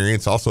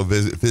experience. Also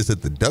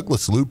visit the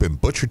Douglas Loop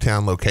and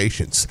Butchertown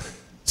locations.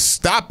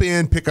 Stop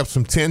in, pick up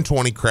some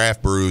 1020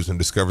 craft brews, and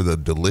discover the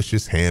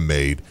delicious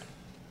handmade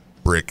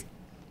brick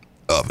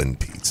oven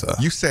pizza.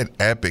 You said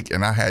epic,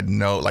 and I had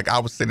I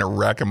was sitting there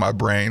racking my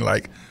brain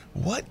like,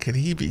 what could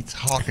he be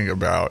talking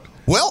about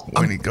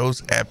when he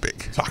goes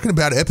epic? Talking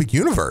about Epic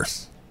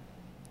Universe.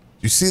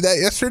 You see that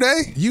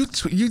yesterday? You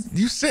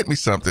sent me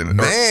something.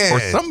 Man. Or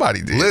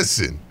somebody did.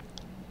 Listen,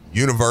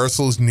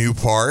 Universal's new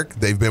park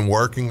they've been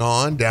working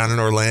on down in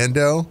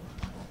Orlando.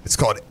 It's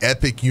called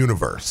Epic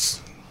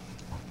Universe.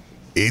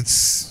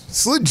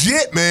 It's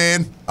legit,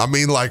 man. I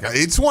mean, like,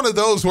 it's one of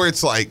those where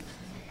it's like,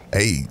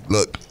 hey,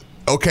 look,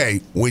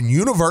 okay, when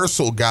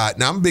Universal got,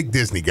 now I'm a big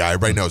Disney guy,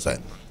 everybody knows that.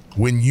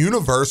 When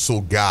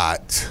Universal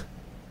got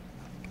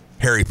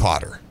Harry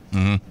Potter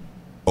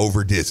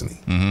over Disney,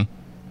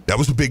 that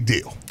was a big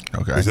deal.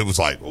 Okay. Because it was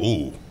like,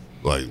 ooh,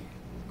 like,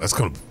 that's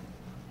going to,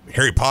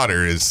 Harry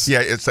Potter is. Yeah,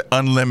 it's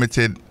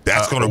unlimited.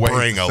 That's going to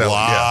bring a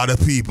lot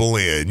of people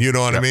in. You know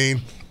what I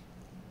mean?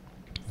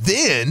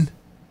 Then,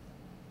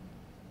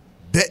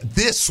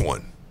 this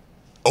one,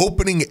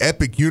 opening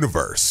Epic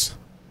Universe,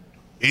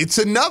 it's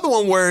another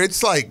one where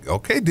it's like,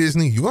 okay,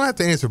 Disney, you're going to have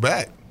to answer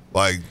back.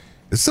 Like,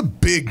 it's a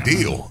big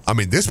deal. I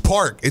mean, this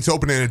park, it's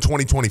opening in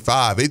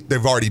 2025.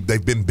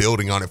 They've been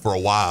building on it for a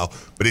while,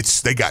 but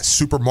they got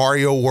Super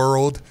Mario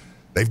World.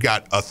 They've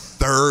got a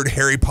third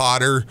Harry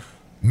Potter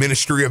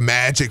Ministry of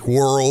Magic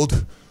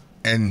world.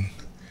 And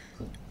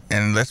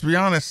let's be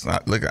honest,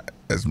 look,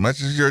 as much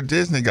as you're a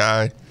Disney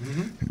guy,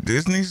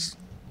 Disney's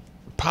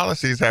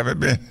policies haven't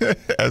been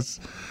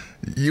as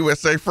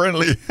USA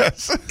friendly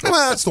as.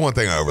 Well, that's the one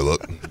thing I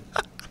overlook.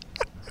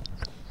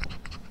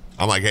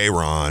 I'm like, hey,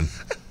 Ron.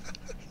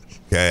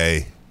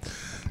 Okay,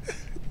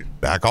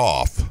 back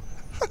off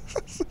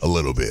a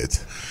little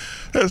bit.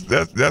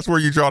 That's where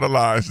you draw the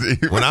line,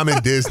 Steve. When I'm in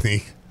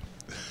Disney,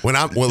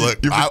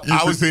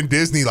 I was in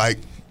Disney like,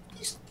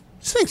 these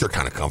things are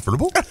kind of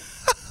comfortable.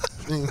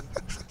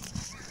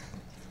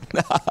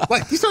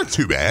 Like, these aren't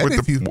too bad.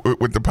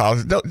 With the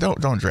policy,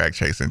 don't drag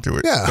Chase into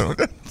it. Yeah,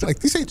 like,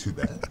 these ain't too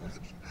bad.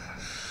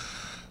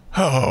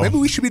 Maybe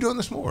we should be doing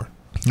this more.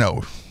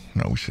 No,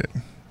 we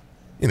shouldn't.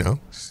 You know,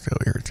 still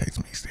irritates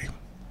me, Steve.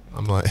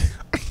 I'm like,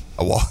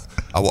 I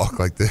walk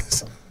like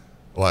this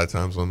a lot of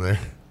times on there.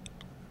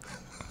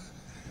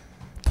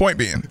 Point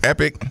being,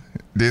 Epic,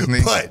 Disney.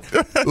 But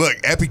look,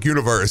 Epic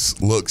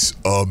Universe looks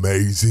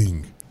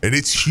amazing, and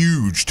it's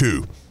huge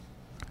too.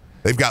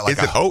 They've got like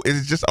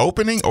is it just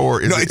opening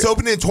or is it's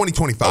opening in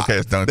 2025. Okay,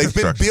 it's done. They've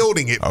been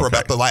building it for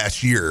about the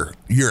last year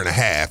and a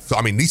half. So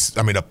I mean,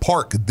 a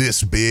park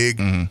this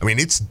big. I mean,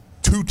 it's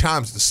 2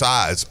 times the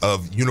size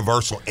of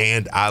Universal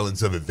and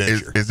Islands of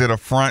Adventure. Is it a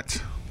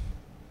front?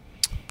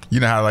 You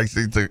know how I like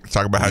to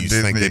talk about how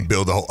Disney think they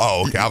build the whole.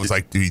 Oh, okay. I was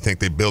like, do you think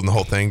they're building the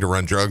whole thing to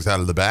run drugs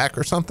out of the back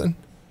or something?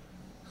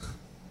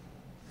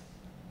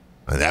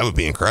 And that would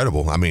be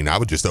incredible. I mean, I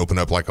would just open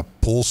up like a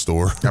pool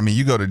store. I mean,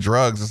 you go to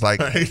drugs, it's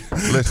like,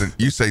 listen,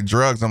 you say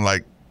drugs, I'm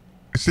like,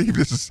 Steve,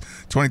 this is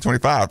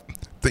 2025.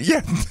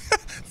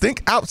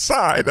 Think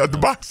outside of the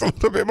box a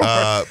little bit more.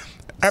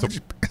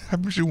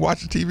 Haven't you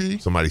watched the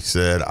TV? Somebody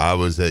said I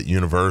was at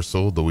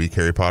Universal the week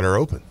Harry Potter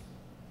opened.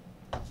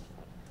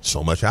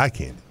 So much eye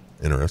candy.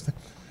 Interesting.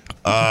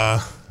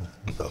 I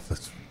don't know if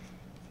that's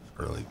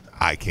really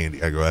eye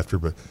candy I go after,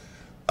 but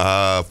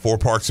 4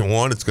 parks in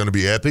one. It's going to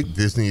be epic.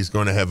 Disney is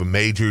going to have a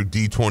major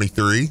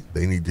D23.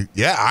 They need to.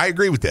 Yeah, I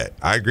agree with that.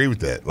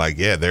 Like,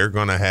 yeah, they're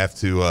going to have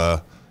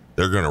to.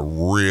 They're going to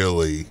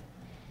really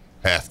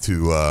have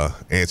to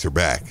answer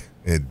back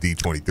at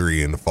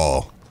D23 in the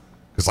fall,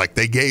 because like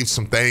they gave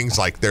some things.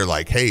 Like they're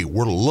like, hey,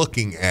 we're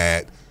looking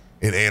at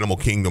an Animal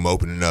Kingdom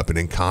opening up in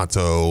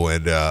Encanto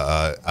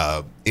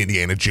and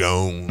Indiana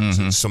Jones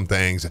and some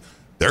things.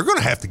 They're going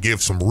to have to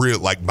give some real,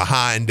 like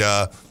behind,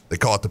 they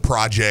call it the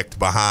project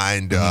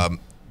behind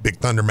Big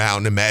Thunder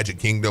Mountain and Magic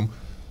Kingdom.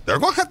 They're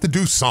going to have to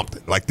do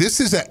something. Like, this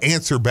is an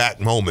answer back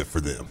moment for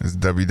them. It's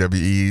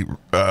WWE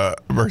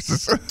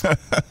versus.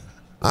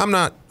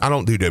 I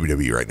don't do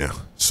WWE right now.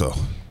 So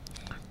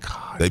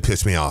God, they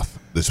pissed me off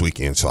this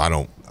weekend. So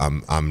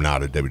I'm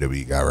not a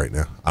WWE guy right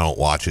now. I don't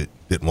watch it.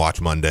 Didn't watch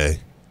Monday.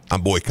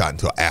 I'm boycotting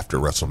until after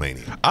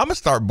WrestleMania. I'm gonna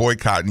start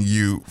boycotting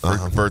you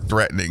for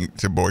threatening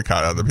to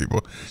boycott other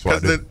people.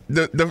 Because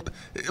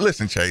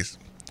listen, Chase,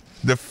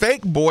 the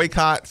fake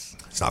boycotts.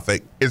 It's not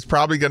fake. It's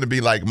probably gonna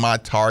be like my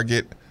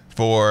target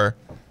for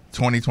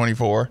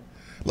 2024.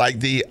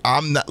 Like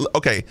I'm not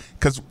okay,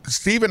 because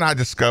Steve and I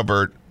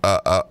discovered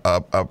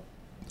a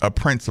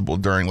principle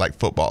during like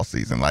football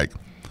season. Like,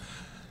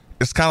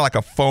 it's kind of like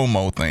a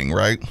FOMO thing,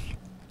 right?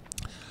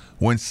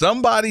 When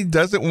somebody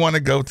doesn't want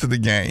to go to the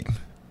game,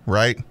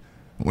 right?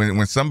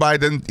 When somebody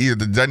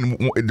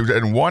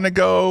doesn't want to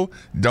go,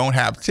 don't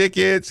have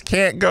tickets,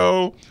 can't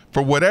go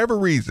for whatever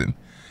reason,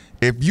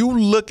 if you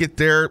look at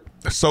their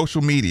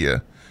social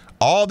media,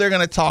 all they're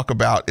going to talk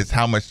about is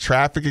how much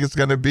traffic is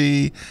going to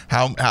be,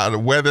 how the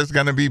weather's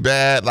going to be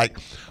bad, like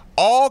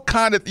all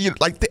kind of,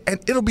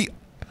 and it'll be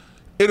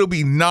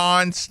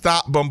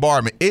nonstop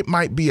bombardment. It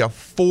might be a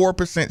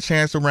 4%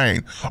 chance of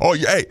rain. Oh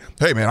yeah,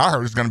 hey man, I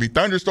heard it's going to be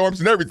thunderstorms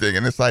and everything,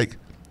 and it's like,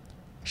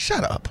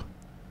 shut up.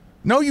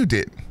 No, you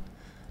didn't.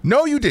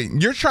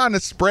 You're trying to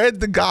spread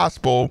the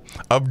gospel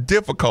of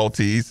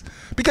difficulties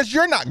because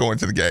you're not going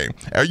to the game,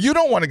 or you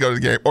don't want to go to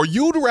the game, or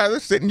you'd rather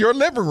sit in your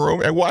living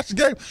room and watch the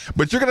game.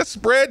 But you're going to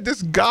spread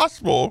this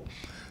gospel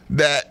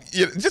that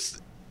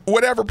just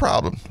whatever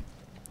problem.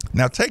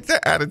 Now take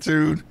that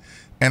attitude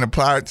and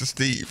apply it to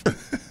Steve.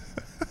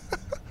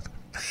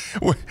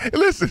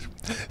 Listen,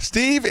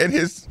 Steve and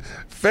his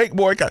fake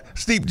boycott.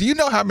 Steve, do you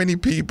know how many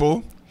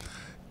people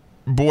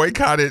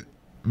boycotted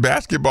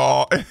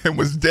basketball and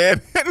was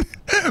dead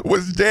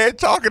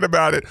talking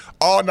about it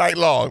all night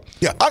long?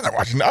 Yeah, I'm not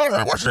watching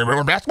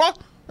basketball.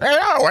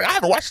 I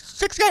haven't watched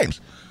 6 games.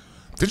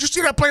 Did you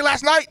see that play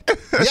last night?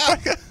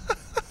 Yeah.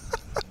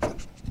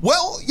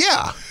 Well,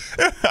 yeah.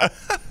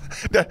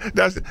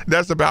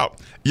 That's about,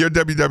 your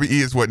WWE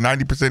is what,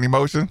 90%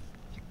 emotion?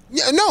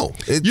 Yeah, no.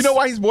 You know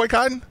why he's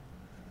boycotting?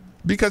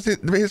 Because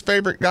his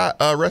favorite guy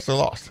wrestler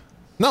lost.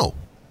 No,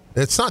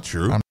 it's not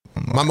true.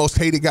 My most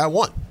hated guy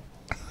won.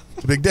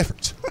 It's a big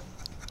difference.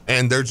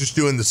 And they're just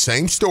doing the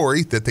same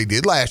story that they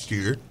did last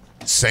year.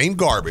 Same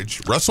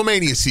garbage.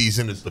 WrestleMania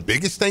season is the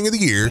biggest thing of the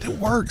year. But it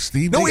works,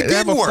 Steve. No, it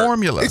didn't work.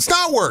 Formula. It's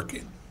not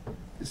working.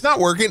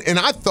 And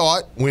I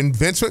thought when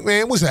Vince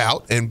McMahon was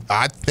out, and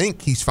I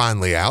think he's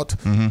finally out,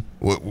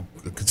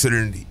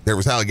 considering there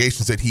was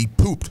allegations that he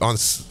pooped on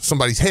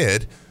somebody's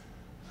head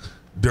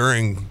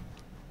during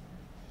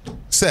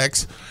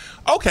sex.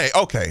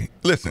 Okay.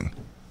 Listen,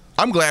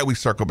 I'm glad we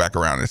circled back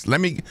around this.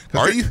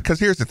 Are you? Because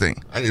here's the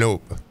thing. I didn't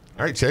know.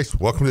 All right, Chase,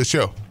 welcome to the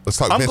show. Let's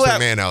talk Vince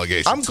McMahon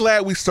allegations. I'm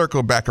glad we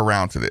circled back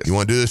around to this. You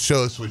want to do this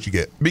show? That's what you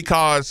get.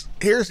 Because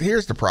here's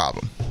the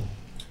problem.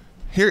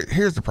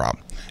 Here's the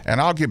problem.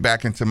 And I'll get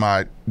back into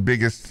my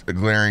biggest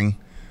glaring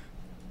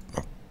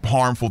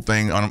harmful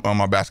thing on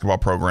my basketball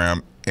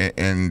program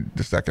in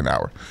the second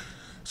hour.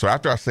 So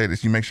after I say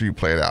this, you make sure you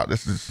play it out.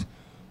 This is...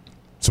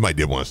 Somebody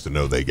did want us to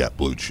know they got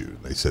Blue Chew.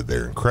 They said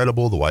they're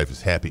incredible. The wife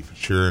is happy for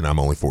sure, and I'm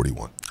only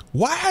 41.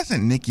 Why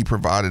hasn't Nikki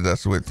provided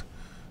us with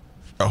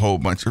a whole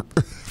bunch of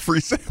free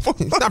samples?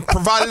 He's not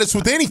providing us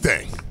with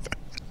anything.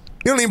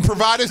 He don't even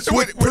provide us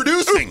with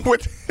producing.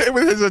 With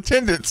his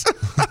attendance.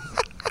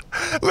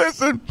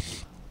 Listen.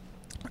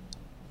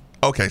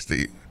 Okay,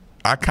 Steve.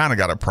 I kind of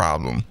got a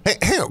problem. Hey,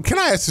 hang on. Can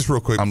I ask this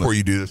real quick before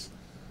you do this?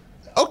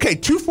 Okay,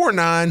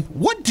 249,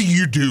 what do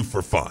you do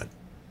for fun?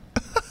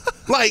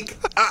 Like,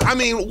 I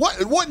mean,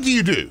 what do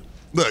you do?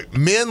 Look,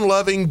 men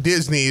loving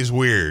Disney is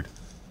weird.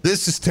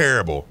 This is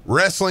terrible.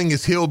 Wrestling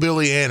is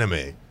hillbilly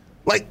anime.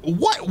 Like,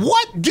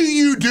 what do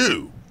you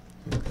do?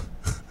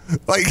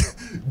 Like,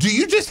 do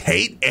you just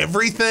hate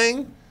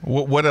everything?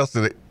 What else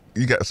did it?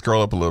 You got to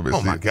scroll up a little bit.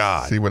 Oh, my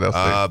God. See what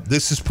else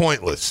this is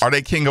pointless. Are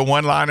they king of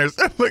one-liners?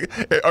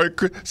 Are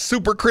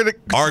super critic?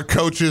 Our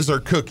coaches are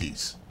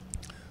cookies.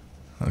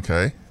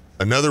 Okay.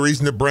 Another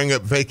reason to bring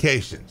up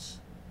vacations.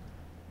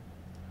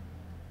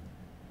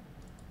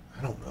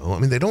 I don't know. I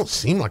mean, they don't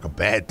seem like a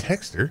bad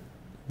texter.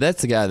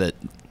 That's the guy that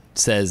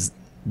says,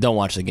 don't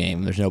watch the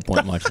game. There's no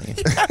point in watching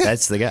it.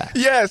 That's the guy.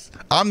 Yes.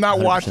 I'm not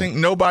 100%. watching.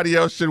 Nobody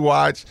else should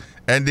watch.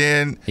 And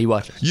then he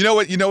watches. You know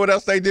what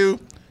else they do?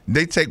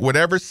 they take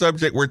whatever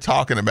subject we're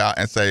talking about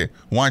and say,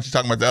 why aren't you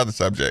talking about the other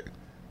subject?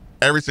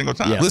 Every single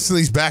time. Yeah. Listen to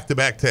these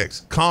back-to-back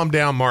texts. Calm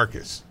down,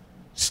 Marcus.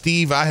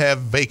 Steve, I have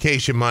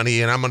vacation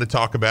money, and I'm going to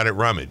talk about it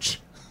rummage.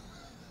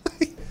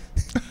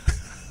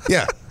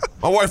 Yeah.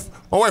 My wife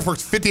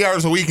works 50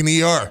 hours a week in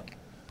the ER.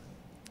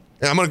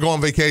 And I'm going to go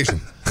on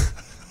vacation.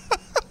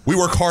 We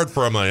work hard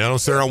for our money. I don't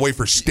sit around and wait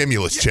for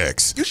stimulus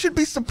checks. You should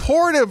be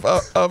supportive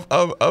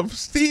of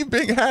Steve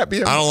being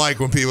happy. I don't like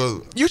when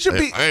people. You should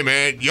be. Hey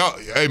man,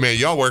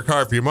 y'all work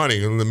hard for your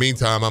money. In the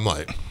meantime, I'm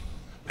like,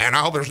 man, I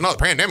hope there's another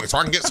pandemic so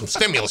I can get some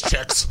stimulus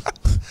checks.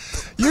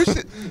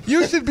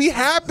 You should be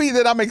happy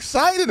that I'm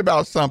excited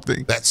about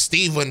something that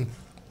Steve and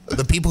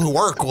the people who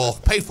work will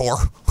pay for.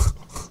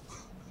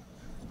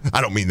 I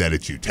don't mean that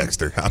at you,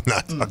 Texter. I'm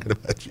not talking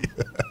about you.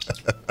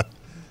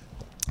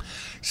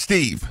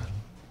 Steve,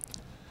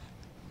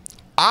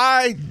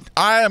 I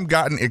am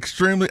gotten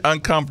extremely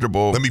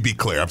uncomfortable. Let me be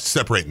clear. I'm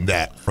separating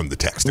that from the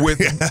Texter.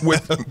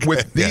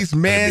 with these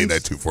men's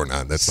that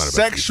 249. That's not about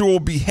sexual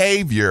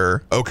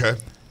behavior. Okay.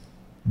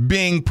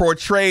 Being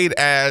portrayed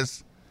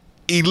as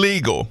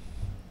illegal.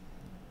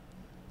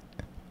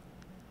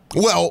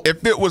 Well,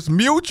 if it was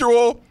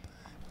mutual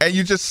and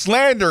you just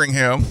slandering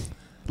him,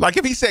 like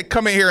if he said,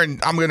 "Come in here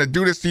and I'm going to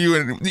do this to you,"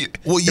 and if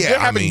they're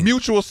having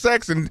mutual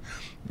sex and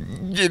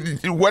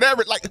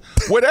whatever, like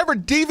whatever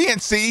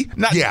deviancy,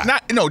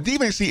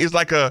 deviancy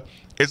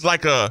is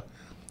like a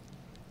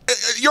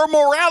your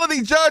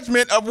morality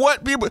judgment of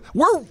what people.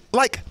 We're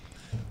like,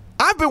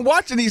 I've been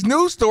watching these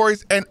news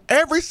stories, and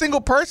every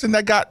single person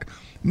that got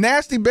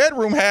nasty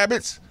bedroom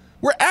habits,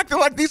 we're acting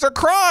like these are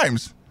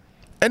crimes,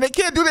 and they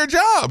can't do their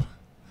job.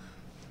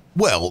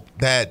 Well,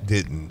 that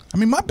didn't. I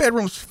mean, my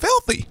bedroom's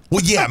filthy.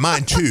 Well, yeah,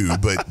 mine too.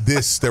 But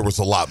there was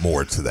a lot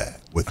more to that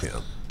with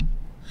him.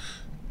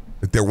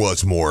 There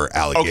was more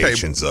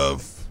allegations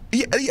of.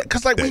 Yeah,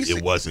 because like when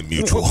it wasn't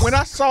mutual. When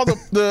I saw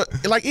the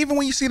like, even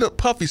when you see the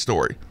Puffy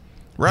story,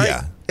 right?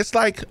 Yeah. It's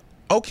like,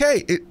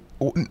 okay,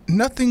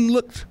 nothing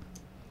looked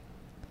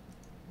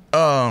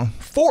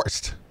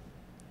forced.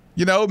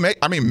 You know,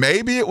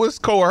 maybe it was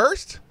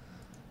coerced.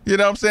 You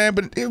know what I'm saying?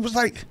 But it was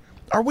like,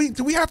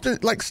 do we have to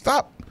like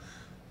stop?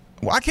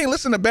 Well, I can't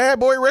listen to Bad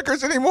Boy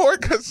records anymore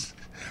because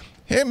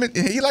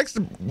he likes to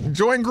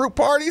join group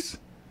parties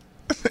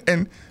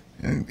and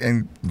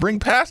bring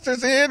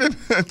pastors in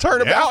and turn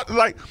them out.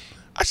 Like,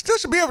 I still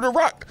should be able to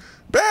rock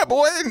Bad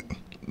Boy and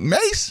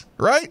Mace,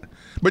 right?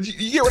 But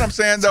you get what I'm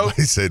saying, though.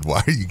 Somebody said,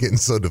 "Why are you getting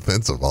so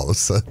defensive all of a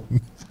sudden?"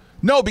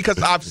 No, because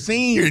I've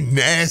seen. You're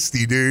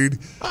nasty, dude.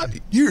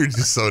 You're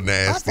just so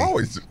nasty. I've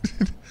always.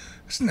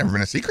 It's never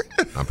been a secret.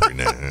 I'm pretty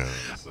nasty.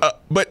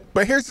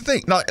 But here's the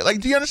thing. No,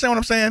 like, do you understand what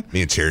I'm saying?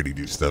 Me and Charity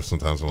do stuff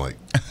sometimes. I'm like,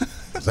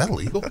 is that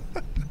illegal?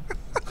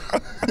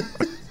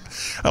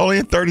 Only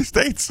in 30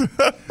 states.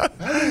 Yeah.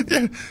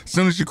 As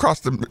soon as you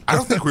cross the, I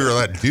don't think we were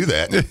allowed to do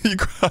that. You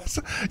cross.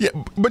 Yeah,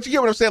 but you get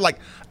what I'm saying. Like,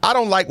 I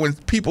don't like when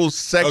people's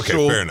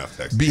sexual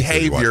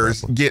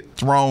behaviors get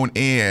thrown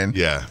in.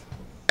 Yeah.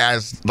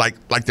 As like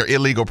they're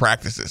illegal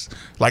practices.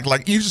 Like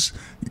you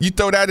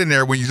throw that in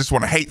there when you just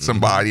want to hate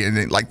somebody, and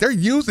then like they're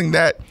using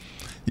that.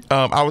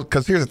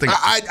 Because here's the thing.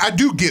 I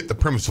do get the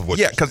premise of what.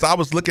 Yeah, because I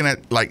was looking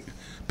at, like,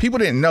 people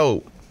didn't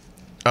know.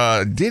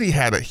 Diddy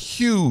had a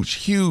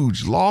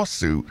huge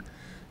lawsuit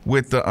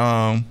with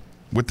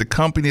the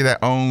company that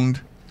owned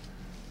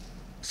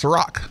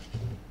Ciroc,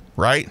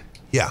 right?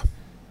 Yeah.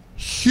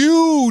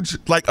 Huge.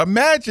 Like,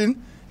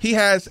 imagine he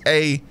has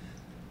a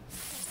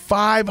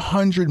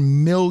 $500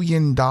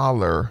 million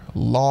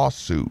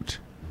lawsuit.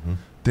 Mm-hmm.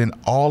 Then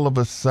all of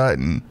a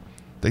sudden,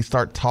 they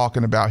start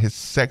talking about his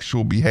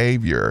sexual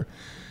behavior.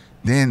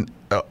 Then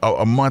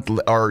a month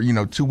or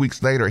 2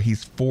 weeks later,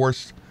 he's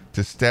forced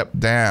to step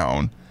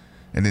down,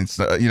 and then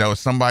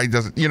somebody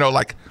doesn't.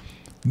 Like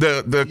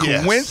the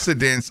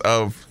coincidence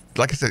of,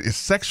 like I said, his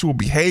sexual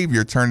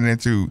behavior turning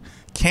into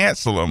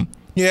cancel him.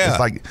 Yeah, it's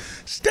like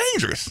it's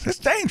dangerous. It's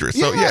dangerous.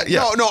 Yeah, so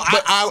yeah. No.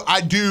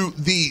 I do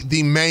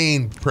the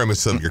main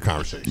premise of your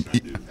conversation.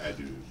 I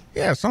do.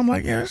 Yeah. So I'm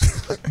like,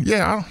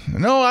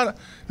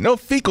 no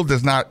fecal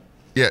does not.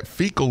 Yeah,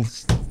 fecal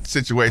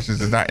situations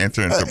does not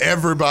enter into.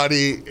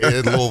 Everybody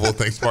in Louisville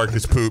thinks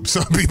Marcus poops.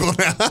 Some people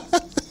now.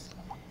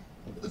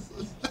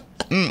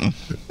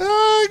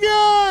 Oh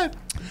God.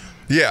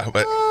 Yeah,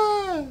 but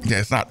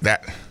it's not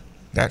that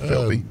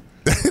filthy.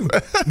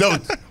 No.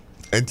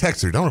 And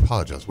Texter, don't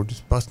apologize. We're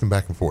just busting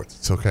back and forth.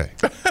 It's okay.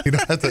 You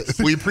don't have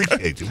to, we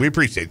appreciate you. We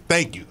appreciate it.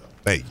 Thank you.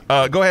 Thank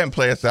you. Go ahead and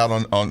play us out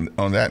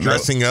on that.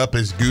 Dressing up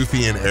as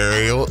Goofy and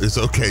Ariel is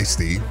okay,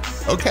 Steve.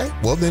 Okay.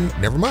 Well, then,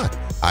 never mind.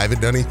 I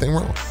haven't done anything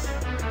wrong.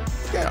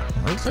 Yeah.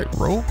 It's like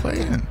role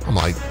playing. I'm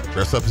like,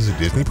 dress up as a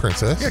Disney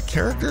princess. Yeah,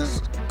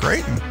 characters,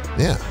 great.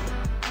 Yeah.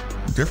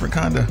 Different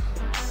kind of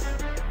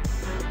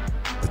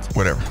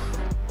whatever.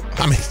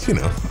 I mean,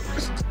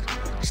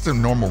 just the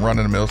normal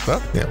run-of-the-mill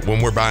stuff. Yeah,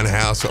 when we're buying a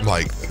house, I'm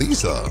like,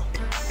 these, like,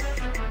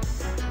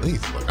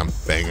 I'm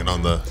banging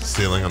on the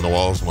ceiling, on the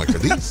walls. I'm like,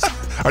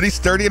 are these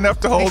sturdy enough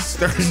to hold?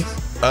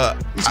 I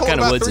kind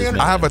of would.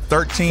 I have a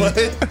 13.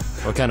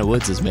 What kind of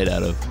wood's is made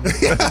out of?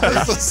 Yeah,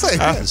 I was gonna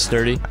say.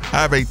 Sturdy?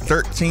 I have a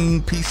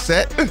 13-piece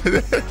set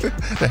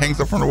that hangs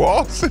up from the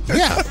walls.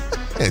 Yeah.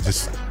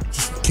 Just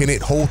can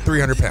it hold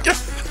 300 pounds?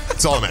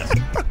 That's all I'm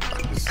asking.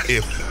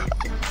 If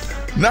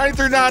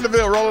 93.9 the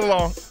Ville, roll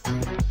along.